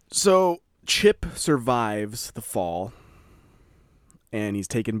 So Chip survives the fall, and he's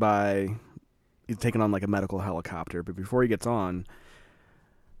taken on like a medical helicopter. But before he gets on,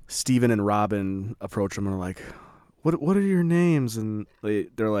 Steven and Robin approach him and are like, "What are your names?" And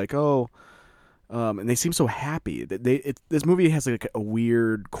they're like, "Oh," and they seem so happy. This movie has like a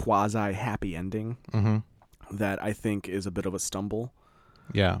weird quasi happy ending that I think is a bit of a stumble.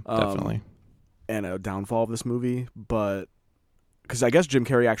 Yeah, definitely. And a downfall of this movie, but because I guess Jim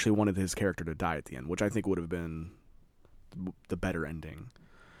Carrey actually wanted his character to die at the end, which I think would have been the better ending.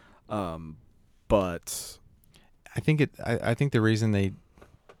 But I think I think the reason they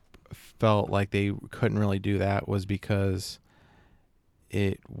felt like they couldn't really do that was because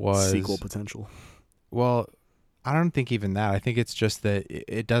it was sequel potential. Well, I don't think even that. I think it's just that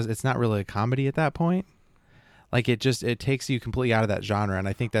it's not really a comedy at that point. Like it takes you completely out of that genre, and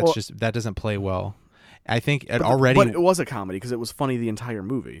I think that doesn't play well. I think but it was a comedy because it was funny the entire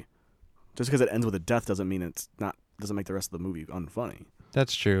movie. Just because it ends with a death doesn't mean doesn't make the rest of the movie unfunny.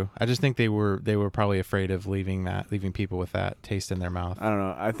 That's true. I just think they were probably afraid of leaving people with that taste in their mouth. I don't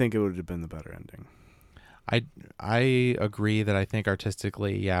know. I think it would have been the better ending. I agree that I think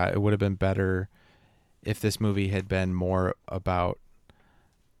artistically, yeah, it would have been better if this movie had been more about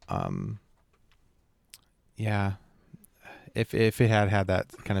if it had that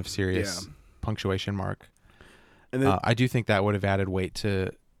kind of serious punctuation mark. And then, I do think that would have added weight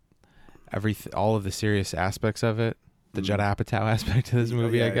to all of the serious aspects of it, the Judd Apatow aspect of this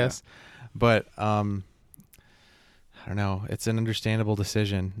movie, I guess. Yeah. But I don't know. It's an understandable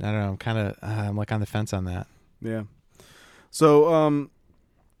decision. I don't know. I'm like on the fence on that. Yeah. So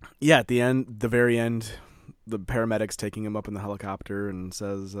at the very end, the paramedics taking him up in the helicopter and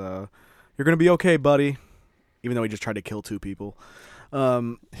says, "You're gonna be okay, buddy." Even though he just tried to kill two people.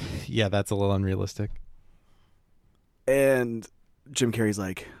 Yeah, that's a little unrealistic. And Jim Carrey's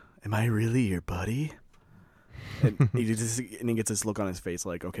like, "Am I really your buddy?" And he gets this look on his face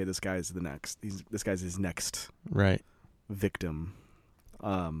like, okay, this guy's the next. This guy's his next victim.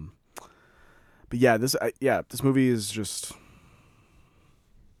 But yeah, this movie is just,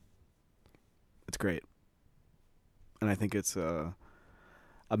 it's great. And I think it's a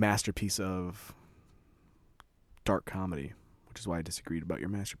masterpiece of dark comedy, which is why I disagreed about your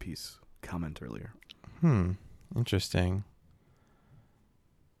masterpiece comment earlier. Interesting.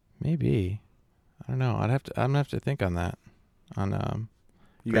 Maybe. I don't know. I'm gonna have to think on that. On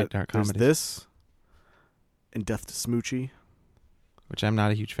you got dark comedy. There's this and Death to Smoochie, which I'm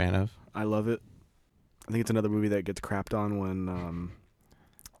not a huge fan of. I love it. I think it's another movie that gets crapped on when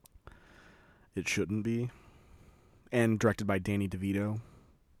it shouldn't be. And directed by Danny DeVito,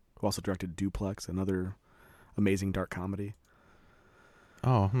 who also directed Duplex, another amazing dark comedy.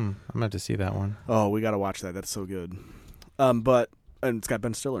 Oh, I'm gonna have to see that one. Oh, we gotta watch that. That's so good. And it's got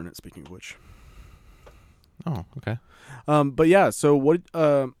Ben Stiller in it. Speaking of which. Oh, okay. But yeah. So what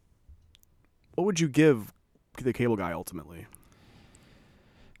would you give The Cable Guy ultimately?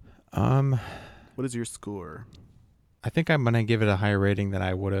 What is your score? I think I'm gonna give it a higher rating than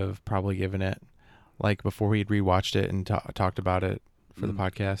I would have probably given it, like before we had rewatched it and talked about it for the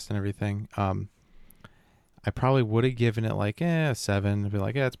podcast and everything. I probably would have given it like a 7. I'd be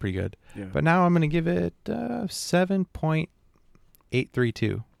like, it's pretty good. Yeah. But now I'm gonna give it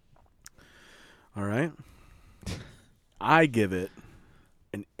 7.832. All right. I give it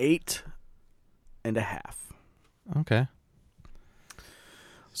an 8.5. Okay.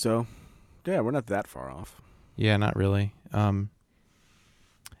 So, yeah, we're not that far off. Yeah, not really.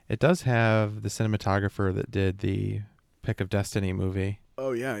 It does have the cinematographer that did the Pick of Destiny movie.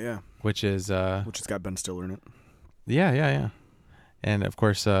 Oh yeah. Which has got Ben Stiller in it. Yeah. And of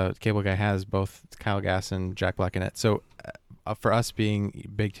course, Cable Guy has both Kyle Gass and Jack Black in it. So for us being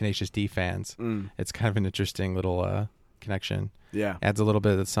big Tenacious D fans, it's kind of an interesting little connection. Yeah, adds a little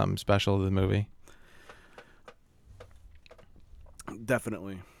bit of something special to the movie.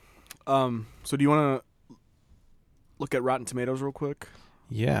 Definitely. So do you want to look at Rotten Tomatoes real quick?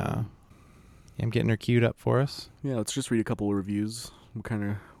 Yeah. I'm getting her queued up for us. Yeah, let's just read a couple of reviews. We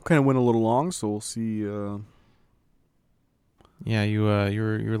kind of went a little long, so we'll see. Yeah, you're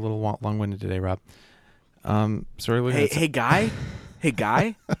a little long-winded today, Rob. Sorry. Hey, guy. Hey,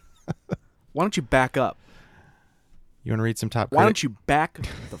 guy. Why don't you back up? You want to read some top? Why don't you back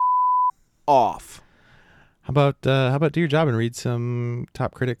the off? How about do your job and read some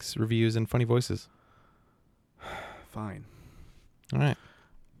top critics reviews and funny voices? Fine. All right.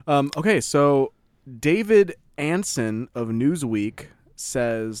 Okay, so David Anson of Newsweek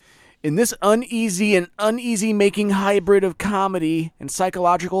says, in this uneasy-making hybrid of comedy and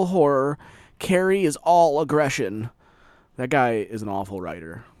psychological horror, Carrie is all aggression. That guy is an awful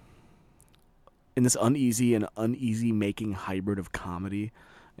writer. In this uneasy-making hybrid of comedy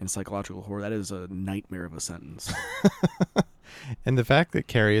and psychological horror, that is a nightmare of a sentence. And the fact that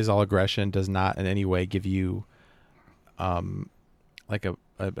Carrie is all aggression does not in any way give you like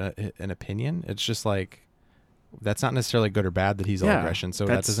an opinion. It's just like, that's not necessarily good or bad that he's all aggression, so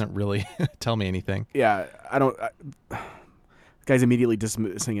that doesn't really tell me anything. Yeah, the guy's immediately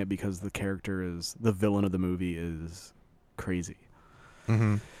dismissing it because the villain of the movie is crazy.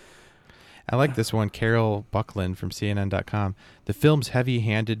 Mm-hmm. I like this one. Carol Buckland from CNN.com. The film's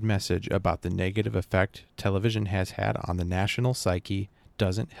heavy-handed message about the negative effect television has had on the national psyche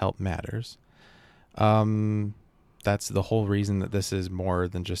doesn't help matters. That's the whole reason that this is more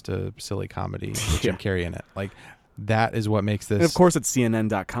than just a silly comedy with Jim Carrey in it. Like, that is what makes this. And of course, it's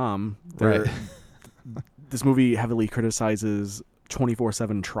CNN.com. Right. This movie heavily criticizes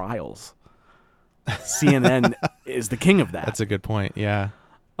 24/7 trials. CNN is the king of that. That's a good point. Yeah.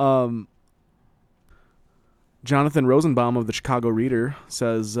 Jonathan Rosenbaum of the Chicago Reader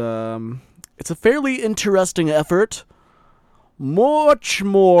says, it's a fairly interesting effort, much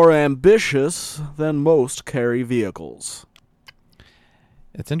more ambitious than most Carrey vehicles.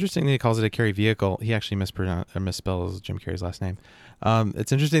 It's interesting that he calls it a Carrey vehicle. He actually misspells Jim Carrey's last name.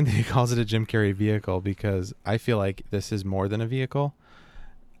 It's interesting that he calls it a Jim Carrey vehicle because I feel like this is more than a vehicle.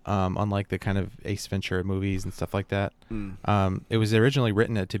 Unlike the kind of Ace Ventura movies and stuff like that. It was originally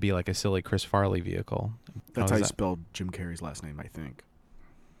written to be like a silly Chris Farley vehicle. That's how you spelled Jim Carrey's last name, I think.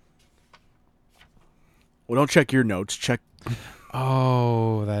 Well, don't check your notes. Check.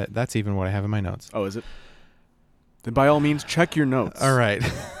 Oh, that's even what I have in my notes. Oh, is it? Then by all means, check your notes. All right.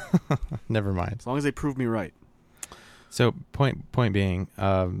 Never mind. As long as they prove me right. So point being,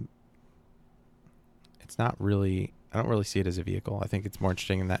 it's not really. I don't really see it as a vehicle. I think it's more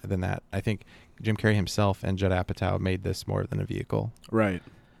interesting than that. I think Jim Carrey himself and Judd Apatow made this more than a vehicle. Right.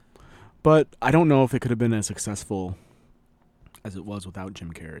 But I don't know if it could have been as successful as it was without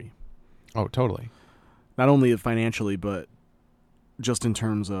Jim Carrey. Oh, totally. Not only financially, but just in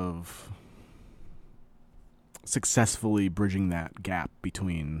terms of successfully bridging that gap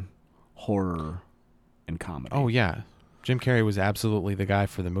between horror and comedy. Oh, yeah. Jim Carrey was absolutely the guy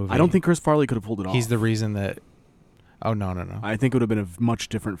for the movie. I don't think Chris Farley could have pulled it off. He's the reason that... Oh, no. I think it would have been a much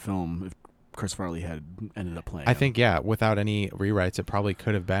different film if Chris Farley had ended up playing. I think, without any rewrites, it probably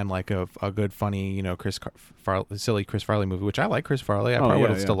could have been like a good, funny, silly Chris Farley movie, which I like Chs Farley. I probably would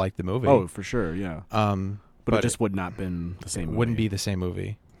have still liked the movie. Oh, for sure, yeah. But it just would not been the same movie. Wouldn't be the same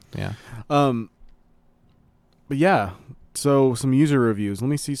movie, yeah. But yeah, so some user reviews. Let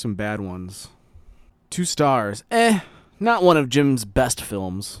me see some bad ones. 2 stars. Not one of Jim's best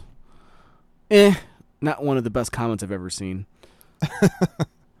films. Not one of the best comments I've ever seen.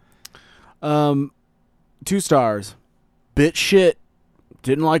 2 stars. Bit shit.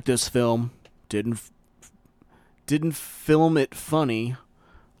 Didn't like this film. Didn't film it funny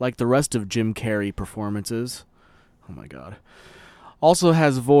like the rest of Jim Carrey performances. Oh my god. Also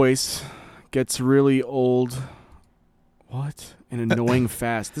has voice. Gets really old. What? And annoying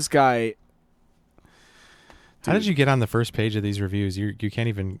fast. This guy... How did you get on the first page of these reviews? You can't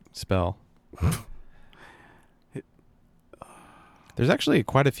even spell. There's actually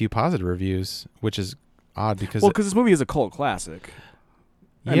quite a few positive reviews, which is odd because... Well, because this movie is a cult classic.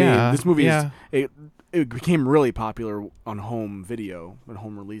 I mean, this movie it became really popular on home video, on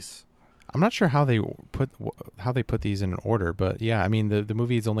home release. I'm not sure how they put these in an order, but yeah, I mean the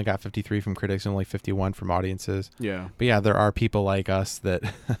movie's only got 53 from critics and only 51 from audiences. Yeah. But yeah, there are people like us that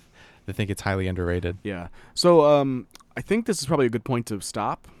that think it's highly underrated. Yeah. So I think this is probably a good point to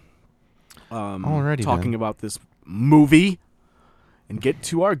stop. Already talking about this movie and get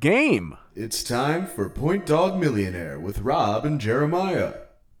to our game. It's time for Point Dog Millionaire with Rob and Jeremiah.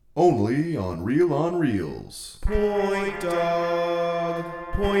 Only on Reel on Reels. Point Dog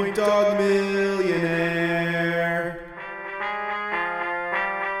Millionaire.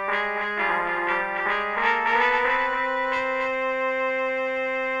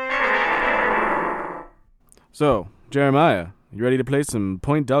 So, Jeremiah, you ready to play some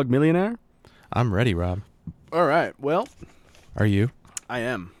Point Dog Millionaire? I'm ready, Rob. All right. Well, Are you? I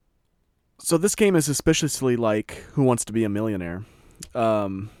am. So this game is suspiciously like Who Wants to Be a Millionaire.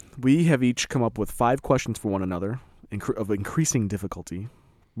 We have each come up with 5 questions for one another of increasing difficulty,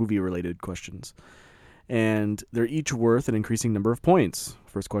 movie-related questions. And they're each worth an increasing number of points.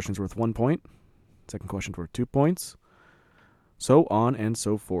 First question's worth 1 point. Second question's worth 2 points. So on and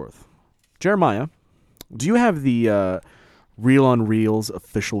so forth. Jeremiah, do you have the Reel on Reels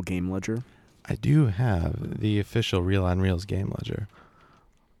official game ledger? I do have the official Reel on Reels game ledger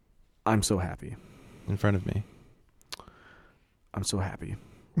I'm so happy. in front of me. I'm so happy.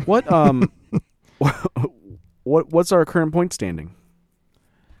 What what's our current point standing?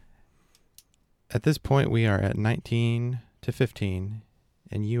 At this point, we are at 19 to 15,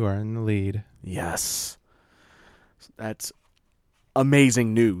 and you are in the lead. Yes. That's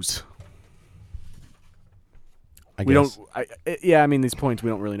amazing news. I We guess. I mean these points we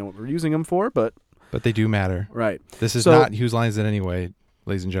don't really know what we're using them for, but But they do matter. right. This is So- not Whose Line Is It Anyway,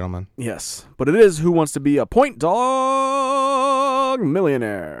 ladies and gentlemen. Yes, but it is Who Wants to Be a Point Dog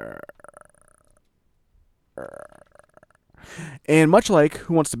Millionaire. And much like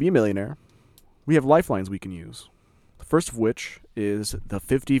Who Wants to Be a Millionaire, we have lifelines we can use. The first of which is the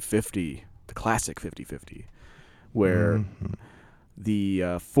 50-50, the classic 50-50, where Mhm.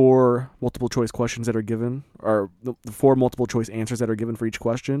 the 4 multiple choice questions that are given, or the 4 multiple choice answers that are given for each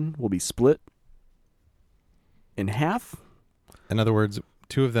question will be split in half. In other words,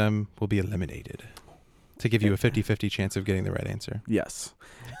 2 of them will be eliminated to give you a 50-50 chance of getting the right answer. Yes.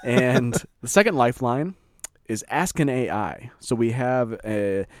 And the second lifeline is Ask an AI. So we have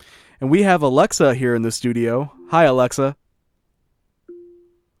Alexa here in the studio. Hi, Alexa.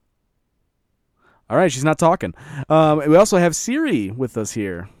 All right, she's not talking. We also have Siri with us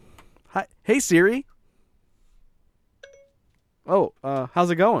here. Hi, hey Siri. Oh, how's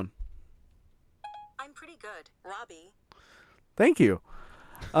it going? I'm pretty good, Robbie. Thank you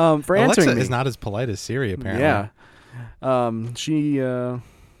for answering Alexa me. is not as polite as Siri, apparently. Yeah. She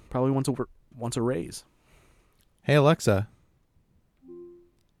probably wants a raise. Hey, Alexa.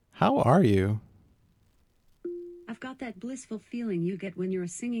 How are you? I've got that blissful feeling you get when you're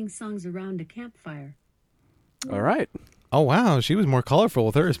singing songs around a campfire. All right. Oh, wow. She was more colorful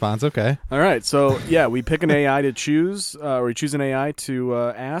with her response. Okay. All right. So, yeah, we pick an AI to choose, or we choose an AI to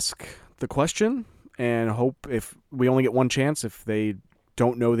ask the question and hope if we only get one chance. If they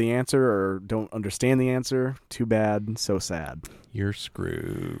don't know the answer or don't understand the answer, too bad, so sad. You're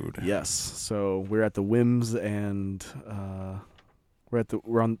screwed. Yes. So we're at the whims and we're at the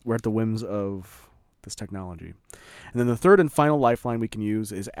whims of this technology. And then the third and final lifeline we can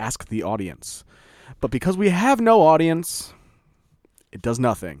use is Ask the Audience. But because we have no audience, it does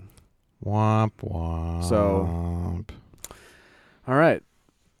nothing. Womp womp. So- All right.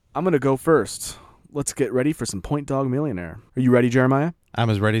 I'm going to go first. Let's get ready for some Point Dog Millionaire. Are you ready, Jeremiah? I'm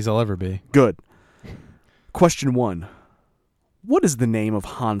as ready as I'll ever be. Good. Question 1. What is the name of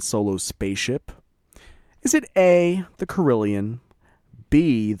Han Solo's spaceship? Is it A, the Carillion,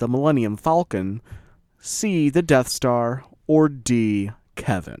 B, the Millennium Falcon, C, the Death Star, or D,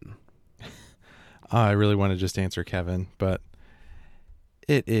 Kevin? I really want to just answer Kevin, but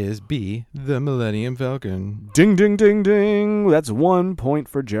it is B, the Millennium Falcon. Ding, ding, ding, ding. That's 1 point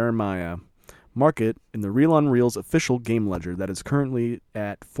for Jeremiah. Mark it in the Reel on Reels official game ledger that is currently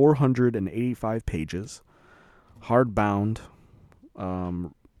at 485 pages. Hardbound.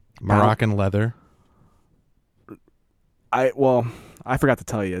 Moroccan leather. I forgot to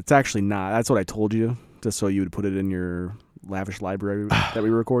tell you. It's actually not. That's what I told you, just so you would put it in your lavish library that we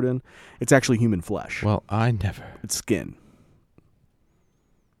record in. It's actually human flesh. Well, I never. It's skin.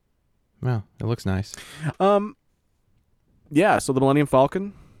 Well, it looks nice. Yeah, so the Millennium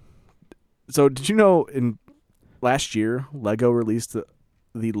Falcon. So did you know in last year Lego released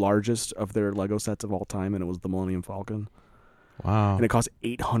the largest of their Lego sets of all time, and it was the Millennium Falcon, Wow. and it cost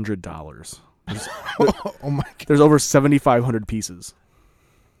 $800. Oh my God. There's over 7,500 pieces.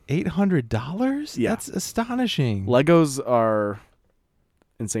 $800? Yeah. That's astonishing. Legos are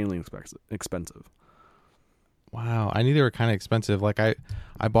insanely expensive. Wow. I knew they were kind of expensive. Like I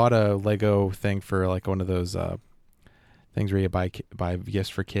bought a Lego thing for like one of those things where you buy gifts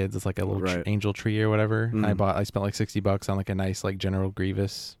for kids. It's like a little Right. angel tree or whatever. And Mhm. I spent like $60 on like a nice like General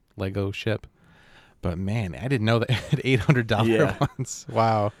Grievous Lego ship. But man, I didn't know that it had $800 Yeah. ones.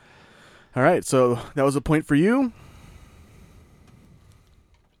 Wow. All right, so that was a point for you.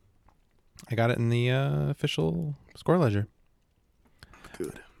 I got it in the official score ledger.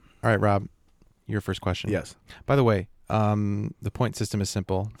 Good. All right, Rob, your first question. Yes. By the way, the point system is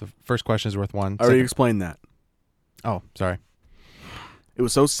simple. The first question is worth 1. I already Second- explained that. Oh, sorry. It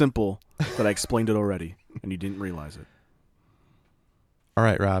was so simple that I explained it already, and you didn't realize it. All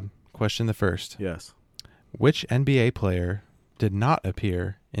right, Rob. Question the first. Yes. Which NBA player did not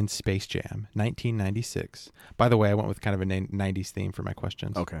appear in Space Jam 1996? By the way, I went with kind of a 90s theme for my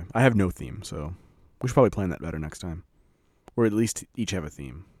questions. Okay. I have no theme, so we should probably plan that better next time. Or at least each have a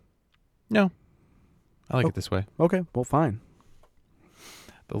theme. No. I like it this way. Okay. Well, fine.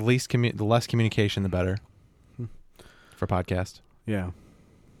 The less communication, the better for podcast. Yeah.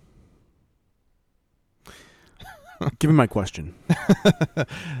 Give me my question.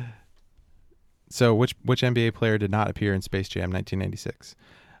 So, which NBA player did not appear in Space Jam 1996?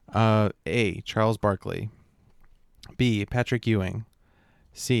 A. Charles Barkley. B. Patrick Ewing.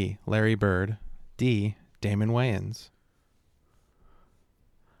 C. Larry Bird. D. Damon Wayans.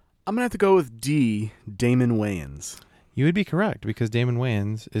 I'm going to have to go with D, Damon Wayans. You would be correct because Damon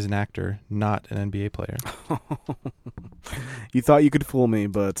Wayans is an actor, not an NBA player. You thought you could fool me,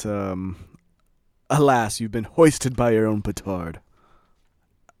 but alas, you've been hoisted by your own petard.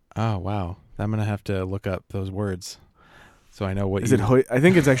 Oh, wow. I'm going to have to look up those words so I know what Is it I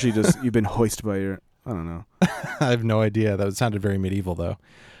think it's actually just you've been hoisted by your... I don't know. I have no idea. That sounded very medieval, though.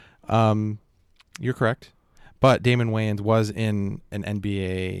 You're correct. But Damon Wayans was in an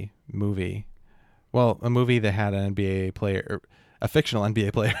NBA movie. Well, a movie that had an NBA player, a fictional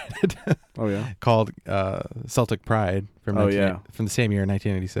NBA player in it. Oh, yeah? Called Celtic Pride from from the same year,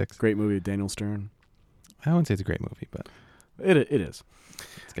 1986. Great movie with Daniel Stern. I wouldn't say it's a great movie, but It is.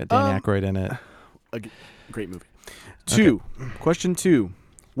 it's got Danny Aykroyd in it. Great movie. Question 2.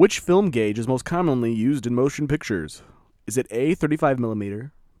 Which film gauge is most commonly used in motion pictures? Is it A, 35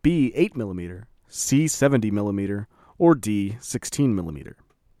 millimeter, B, 8 millimeter, C, 70 millimeter, or D, 16 millimeter?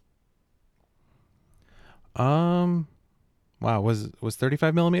 Wow, was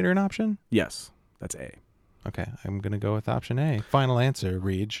 35 millimeter an option? Yes, that's A. Okay, I'm gonna go with option A. Final answer,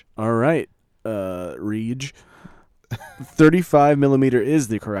 Reg. All right, Reg. 35 millimeter is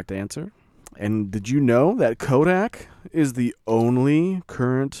the correct answer. And did you know that Kodak is the only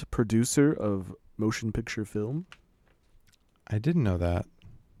current producer of motion picture film? I didn't know that.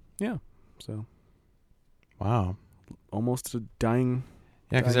 Yeah, so Wow. almost a dying...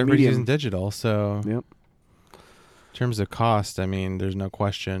 Yeah, because dying everybody's medium. using digital, so Yep. in terms of cost, I mean, there's no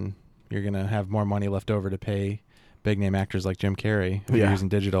question you're going to have more money left over to pay big name actors like Jim Carrey who are Yeah. using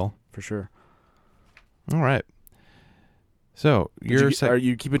digital. For sure. All right. So, Are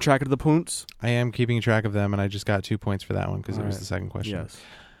you keeping track of the points? I am keeping track of them, and I just got 2 points for that one because it All was right. the second question. Yes.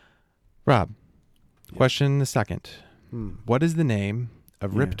 Rob, question the second. Hmm. What is the name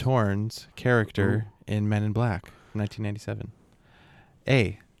of Rip Yes. Torn's character in Men in Black, 1997?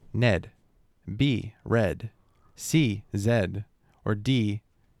 A. Ned. B. Red. C. Zed. Or D.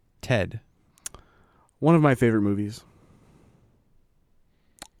 Ted. One of my favorite movies.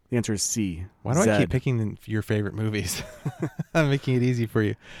 The answer is C. Why do I Zed. keep picking your favorite movies? I'm making it easy for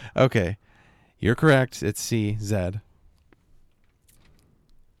you. Okay. You're correct. It's C. Zed.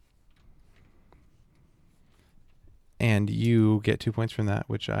 And you get 2 points from that,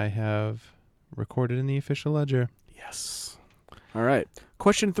 which I have recorded in the official ledger. Yes. All right.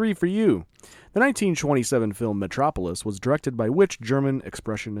 Question 3 for you. The 1927 film Metropolis was directed by which German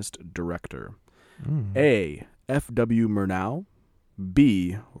expressionist director? A. F.W. Murnau.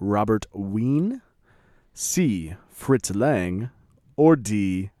 B. Robert Wien. C. Fritz Lang. Or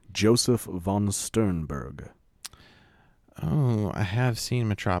D. Joseph von Sternberg. Oh, I have seen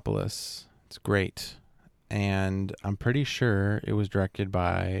Metropolis. It's great. And I'm pretty sure it was directed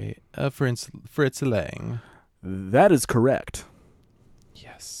by Fritz Lang. That is correct.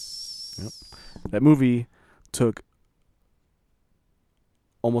 Yes. Yep. That movie took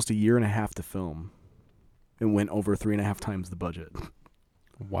almost a year and a half to film. It went over 3.5 times the budget.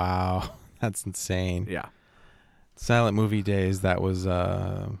 Wow. That's insane. Yeah. Silent movie days, that was,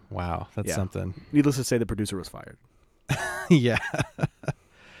 wow. That's Yeah. something. Needless to say, the producer was fired. Yeah.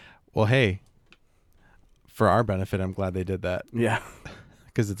 Well, hey, for our benefit, I'm glad they did that Yeah.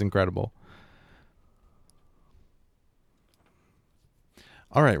 because it's incredible.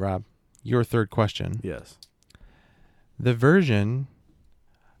 All right, Rob, your third question. Yes. The version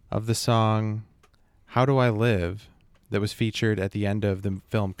of the song How Do I Live that was featured at the end of the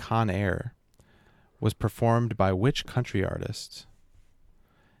film Con Air was performed by which country artist?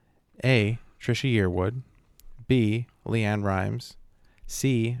 A. Trisha Yearwood. B. Leanne Rimes.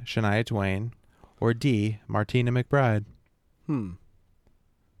 C. Shania Twain. Or D. Martina McBride. I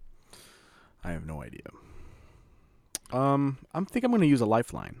have no idea. I think I'm going to use a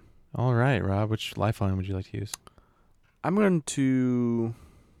lifeline. All right, Rob, which lifeline would you like to use? I'm going to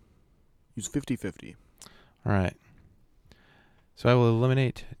use 50-50. All right. So I will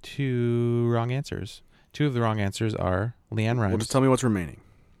eliminate 2 wrong answers. 2 of the wrong answers are Leanne Rimes. Well, just tell me what's remaining.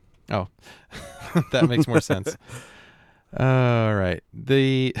 Oh, that makes more sense. All right.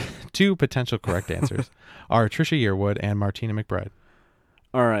 The 2 potential correct answers are Trisha Yearwood and Martina McBride.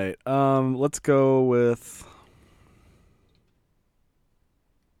 All right. Let's go with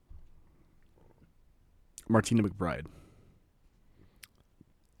Martina McBride.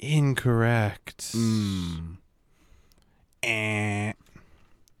 Incorrect.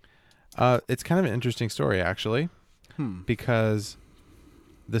 It's kind of an interesting story, actually, because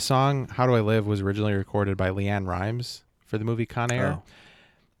the song "How Do I Live" was originally recorded by Leanne Rimes for the movie Con Air. Oh.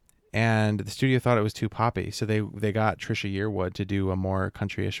 And the studio thought it was too poppy, so they got Trisha Yearwood to do a more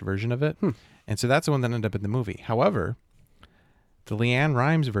country-ish version of it. And so that's the one that ended up in the movie. However, the Leanne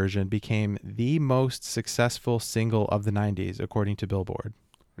Rimes version became the most successful single of the 90s, according to Billboard.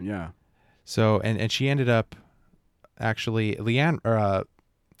 Yeah. So, and she ended up actually, Leanne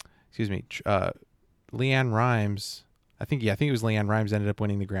Rimes, I think it was Leanne Rimes ended up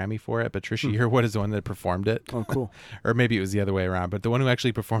winning the Grammy for it, but Trisha Yearwood is the one that performed it. Oh, cool. Or maybe it was the other way around, but the one who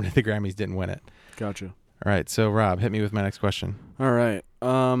actually performed at the Grammys didn't win it. Gotcha. All right, so Rob, hit me with my next question. All right.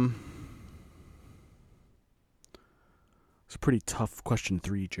 It's a pretty tough question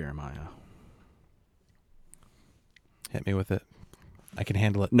 3, Jeremiah. Hit me with it. I can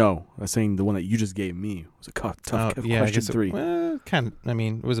handle it. No, I was saying the one that you just gave me was a tough Yeah, I question guess 3.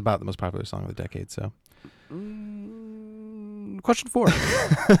 it was about the most popular song of the decade, so. Question 4.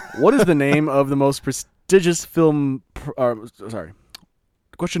 What is the name of the most prestigious film...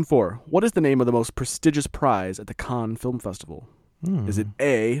 Question 4. What is the name of the most prestigious prize at the Cannes Film Festival? Is it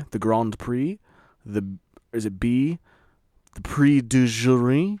A, the Grand Prix? Is it B, the Prix du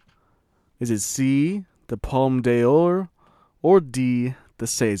Jury? Is it C, the Palme d'Or? Or D, the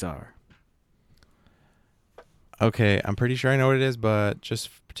César? Okay, I'm pretty sure I know what it is, but just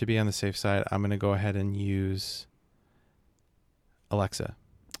to be on the safe side, I'm going to go ahead and use Alexa.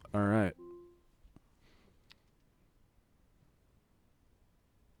 All right.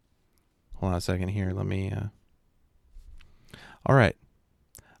 Hold on a second here. Let me... All right.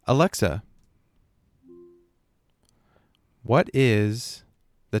 Alexa, what is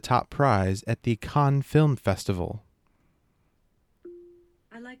the top prize at the Cannes Film Festival?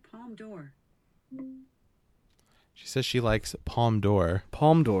 I like Palme d'Or. She says she likes Palme d'Or.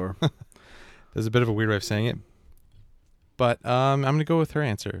 Palme d'Or. There's a bit of a weird way of saying it. But I'm going to go with her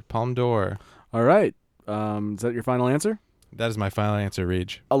answer. Palme d'Or. All right. Is that your final answer? That is my final answer,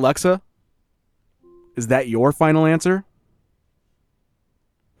 Reej. Alexa, is that your final answer?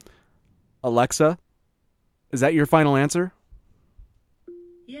 Alexa, is that your final answer?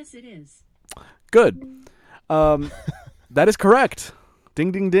 Yes, it is. Good. That is correct.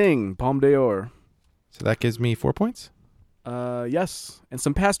 Ding, ding, ding. Palme d'Or. So that gives me 4 points? Yes. And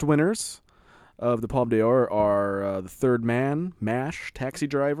some past winners of the Palme d'Or are The Third Man, MASH, Taxi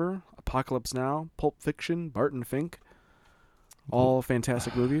Driver, Apocalypse Now, Pulp Fiction, Barton Fink. All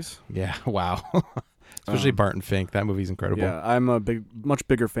fantastic movies. Yeah, wow. Especially Barton Fink. That movie's incredible. Yeah, I'm a much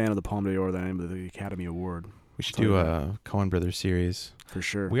bigger fan of the Palme d'Or than I am of the Academy Award. We should do a Coen Brothers series. For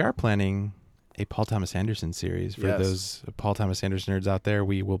sure. We are planning a Paul Thomas Anderson series. For those Paul Thomas Anderson nerds out there,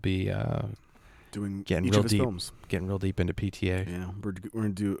 we will be doing getting each real of his deep, films. Getting real deep into PTA. Yeah, we're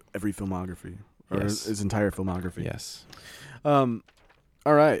going to do every filmography. Or Yes. his entire filmography. Yes. All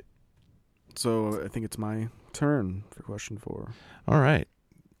right. So I think it's my turn for question 4. All right.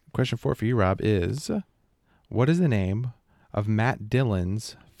 Question 4 for you, Rob, is what is the name of Matt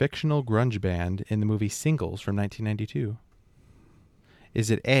Dillon's fictional grunge band in the movie Singles from 1992? Is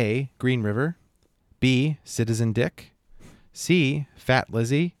it A, Green River, B, Citizen Dick, C, Fat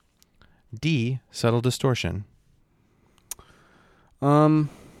Lizzy, D, Subtle Distortion? I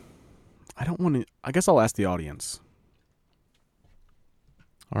don't want to... I guess I'll ask the audience.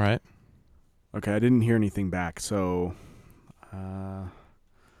 All right. Okay, I didn't hear anything back, so...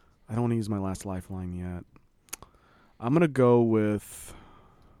 I don't want to use my last lifeline yet. I'm going to go with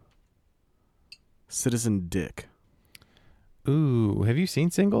Citizen Dick. Ooh, have you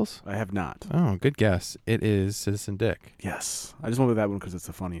seen Singles? I have not. Oh, good guess. It is Citizen Dick. Yes. I just went with that one because it's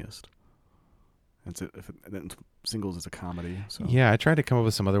the funniest. Singles is a comedy. So. Yeah, I tried to come up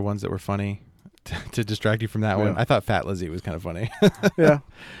with some other ones that were funny to distract you from that one. I thought Fat Lizzy was kind of funny. Yeah.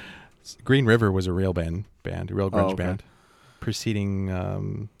 Green River was a real band, a real grunge okay. band,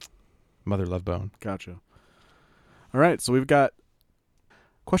 preceding Mother Love Bone. Gotcha. All right, so we've got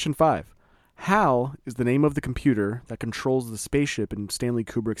question 5. HAL is the name of the computer that controls the spaceship in Stanley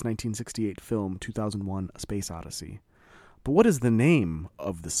Kubrick's 1968 film 2001: A Space Odyssey. But what is the name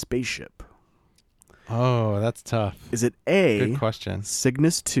of the spaceship? Oh, that's tough. Is it A, Good question.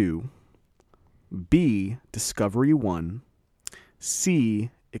 Cygnus 2, B, Discovery 1, C,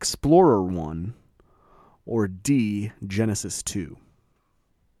 Explorer 1, or D, Genesis 2?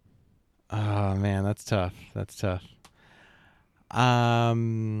 Oh man, that's tough. That's tough. I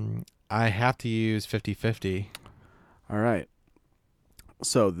have to use 50-50. All right.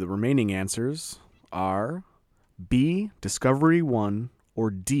 So the remaining answers are B, Discovery 1, or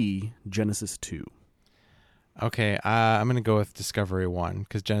D, Genesis 2. Okay, I'm going to go with Discovery 1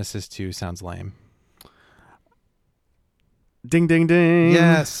 because Genesis 2 sounds lame. Ding, ding, ding.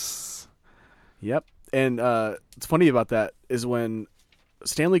 Yes. Yep. And what's funny about that is when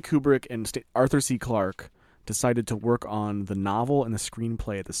Stanley Kubrick and Arthur C. Clarke decided to work on the novel and the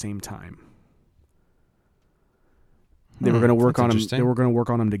screenplay at the same time. They were going to work on them. They were going to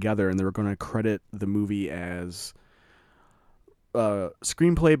work on them together, and they were going to credit the movie as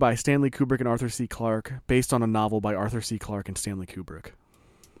screenplay by Stanley Kubrick and Arthur C. Clarke, based on a novel by Arthur C. Clarke and Stanley Kubrick.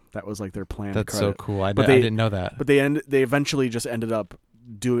 That was like their plan. That's credit. so cool. I didn't know that. But they eventually just ended up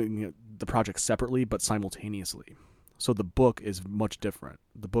doing the project separately, but simultaneously. So the book is much different.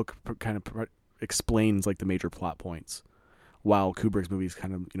 The book kind of explains like the major plot points, while Kubrick's movie is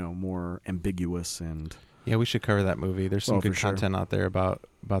kind of more ambiguous and. Yeah, we should cover that movie. There's some good for sure. content out there about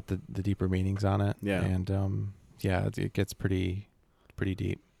the deeper meanings on it. Yeah. And yeah, it gets pretty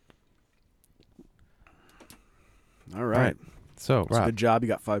deep. All right. So, Rob, Good job. You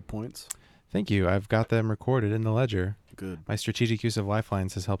got 5 points. thank you. I've got them recorded in the ledger. Good. My strategic use of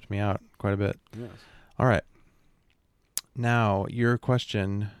lifelines has helped me out quite a bit. Yes. All right. Now, your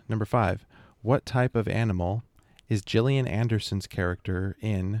question number 5. What type of animal is Gillian Anderson's character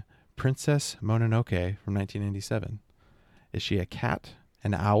in Princess Mononoke from 1997? Is she a cat,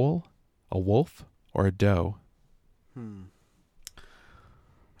 an owl, a wolf, or a doe? I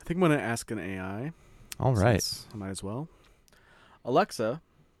think I'm going to ask an AI. All right. since I might as well. Alexa,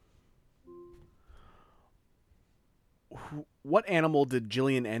 what animal did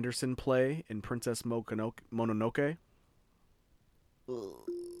Gillian Anderson play in Princess Mononoke?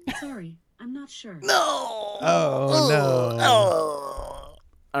 Sorry, I'm not sure. Oh, no.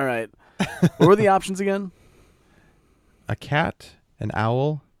 All right. What were the options again? A cat, an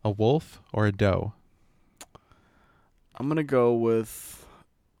owl, a wolf, or a doe? I'm going to go with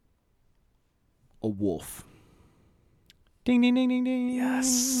a wolf. Ding, ding, ding, ding, ding.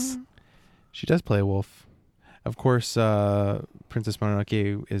 Yes. She does play a wolf. Of course, Princess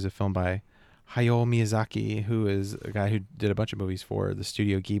Mononoke is a film by Hayao Miyazaki, who is a guy who did a bunch of movies for the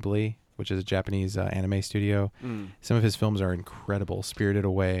Studio Ghibli, which is a Japanese anime studio. Some of his films are incredible. Spirited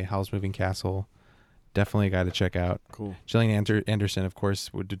Away, Howl's Moving Castle. Definitely a guy to check out. Cool. Gillian Anderson, of course,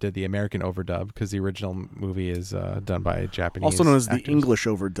 did the American overdub because the original movie is done by Japanese Also known as actors. the English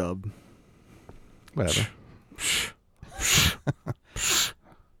overdub. Whatever.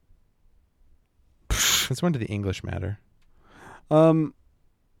 Since when did the English matter? Yeah,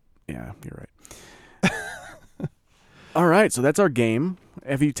 you're right. All right, so that's our game.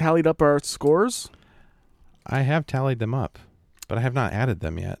 Have you tallied up our scores? I have tallied them up, but I have not added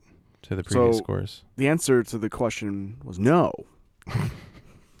them yet to the previous So- scores. The answer to the question was no.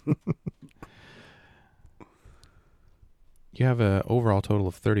 You have an overall total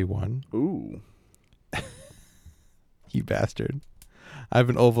of 31. Ooh. You bastard. I have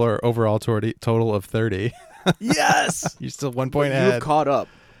an overall total of 30. Yes! You're still 1 point You have ahead. caught up.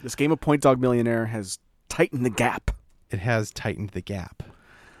 This game of Point Dog Millionaire has tightened the gap. It has tightened the gap.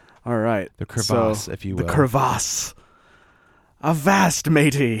 All right. The crevasse, if you will. The crevasse. Avast,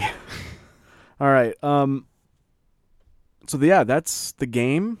 matey. All right. So yeah, that's the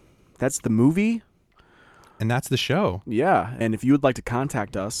game. That's the movie. And that's the show. Yeah. And if you would like to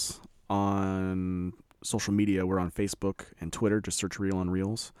contact us on social media, we're on Facebook and Twitter. Just search Reel on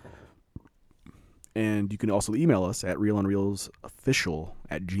Reels. And you can also email us at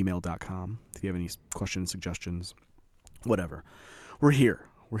reelonreelsofficial@gmail.com if you have any questions, suggestions, whatever. We're here.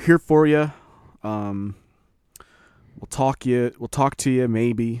 We're here for you. We'll talk to you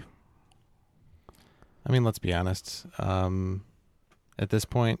maybe. I mean, let's be honest. At this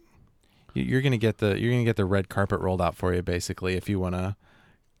point, you're gonna get the red carpet rolled out for you, basically, if you wanna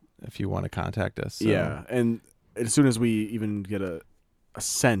contact us. So. Yeah, and as soon as we even get a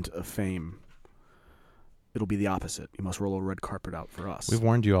scent of fame, it'll be the opposite. You must roll a red carpet out for us. We've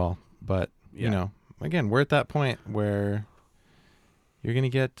warned you all, but Yeah. again, we're at that point where you're gonna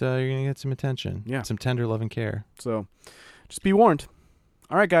get some attention, Yeah. some tender love and care. So just be warned.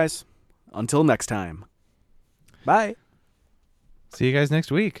 All right, guys. Until next time. Bye. See you guys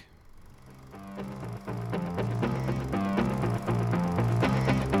next week.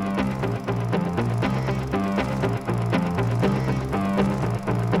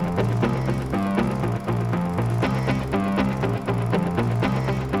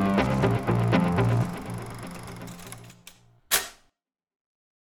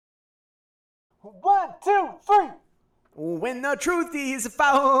 and the truth is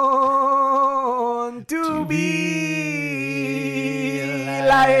found to be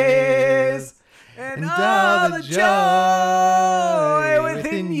lies, and all the joy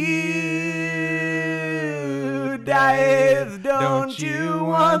within you dieth. Don't you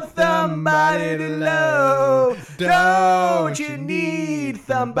want somebody to love? Don't you need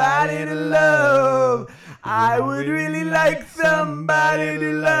somebody to love? I would really like somebody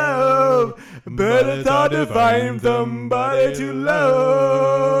to love, but it's hard to find somebody to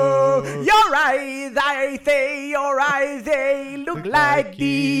love. Your eyes, I say, your eyes, they look like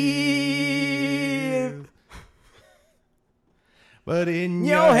these. But in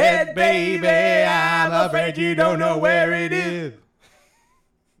Your head, baby, I'm afraid you don't know where it is.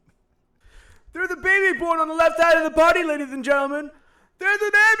 There's a baby born on the left side of the party, ladies and gentlemen. There's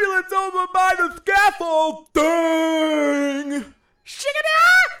an ambulance over by the scaffold. Dang! Shiggity!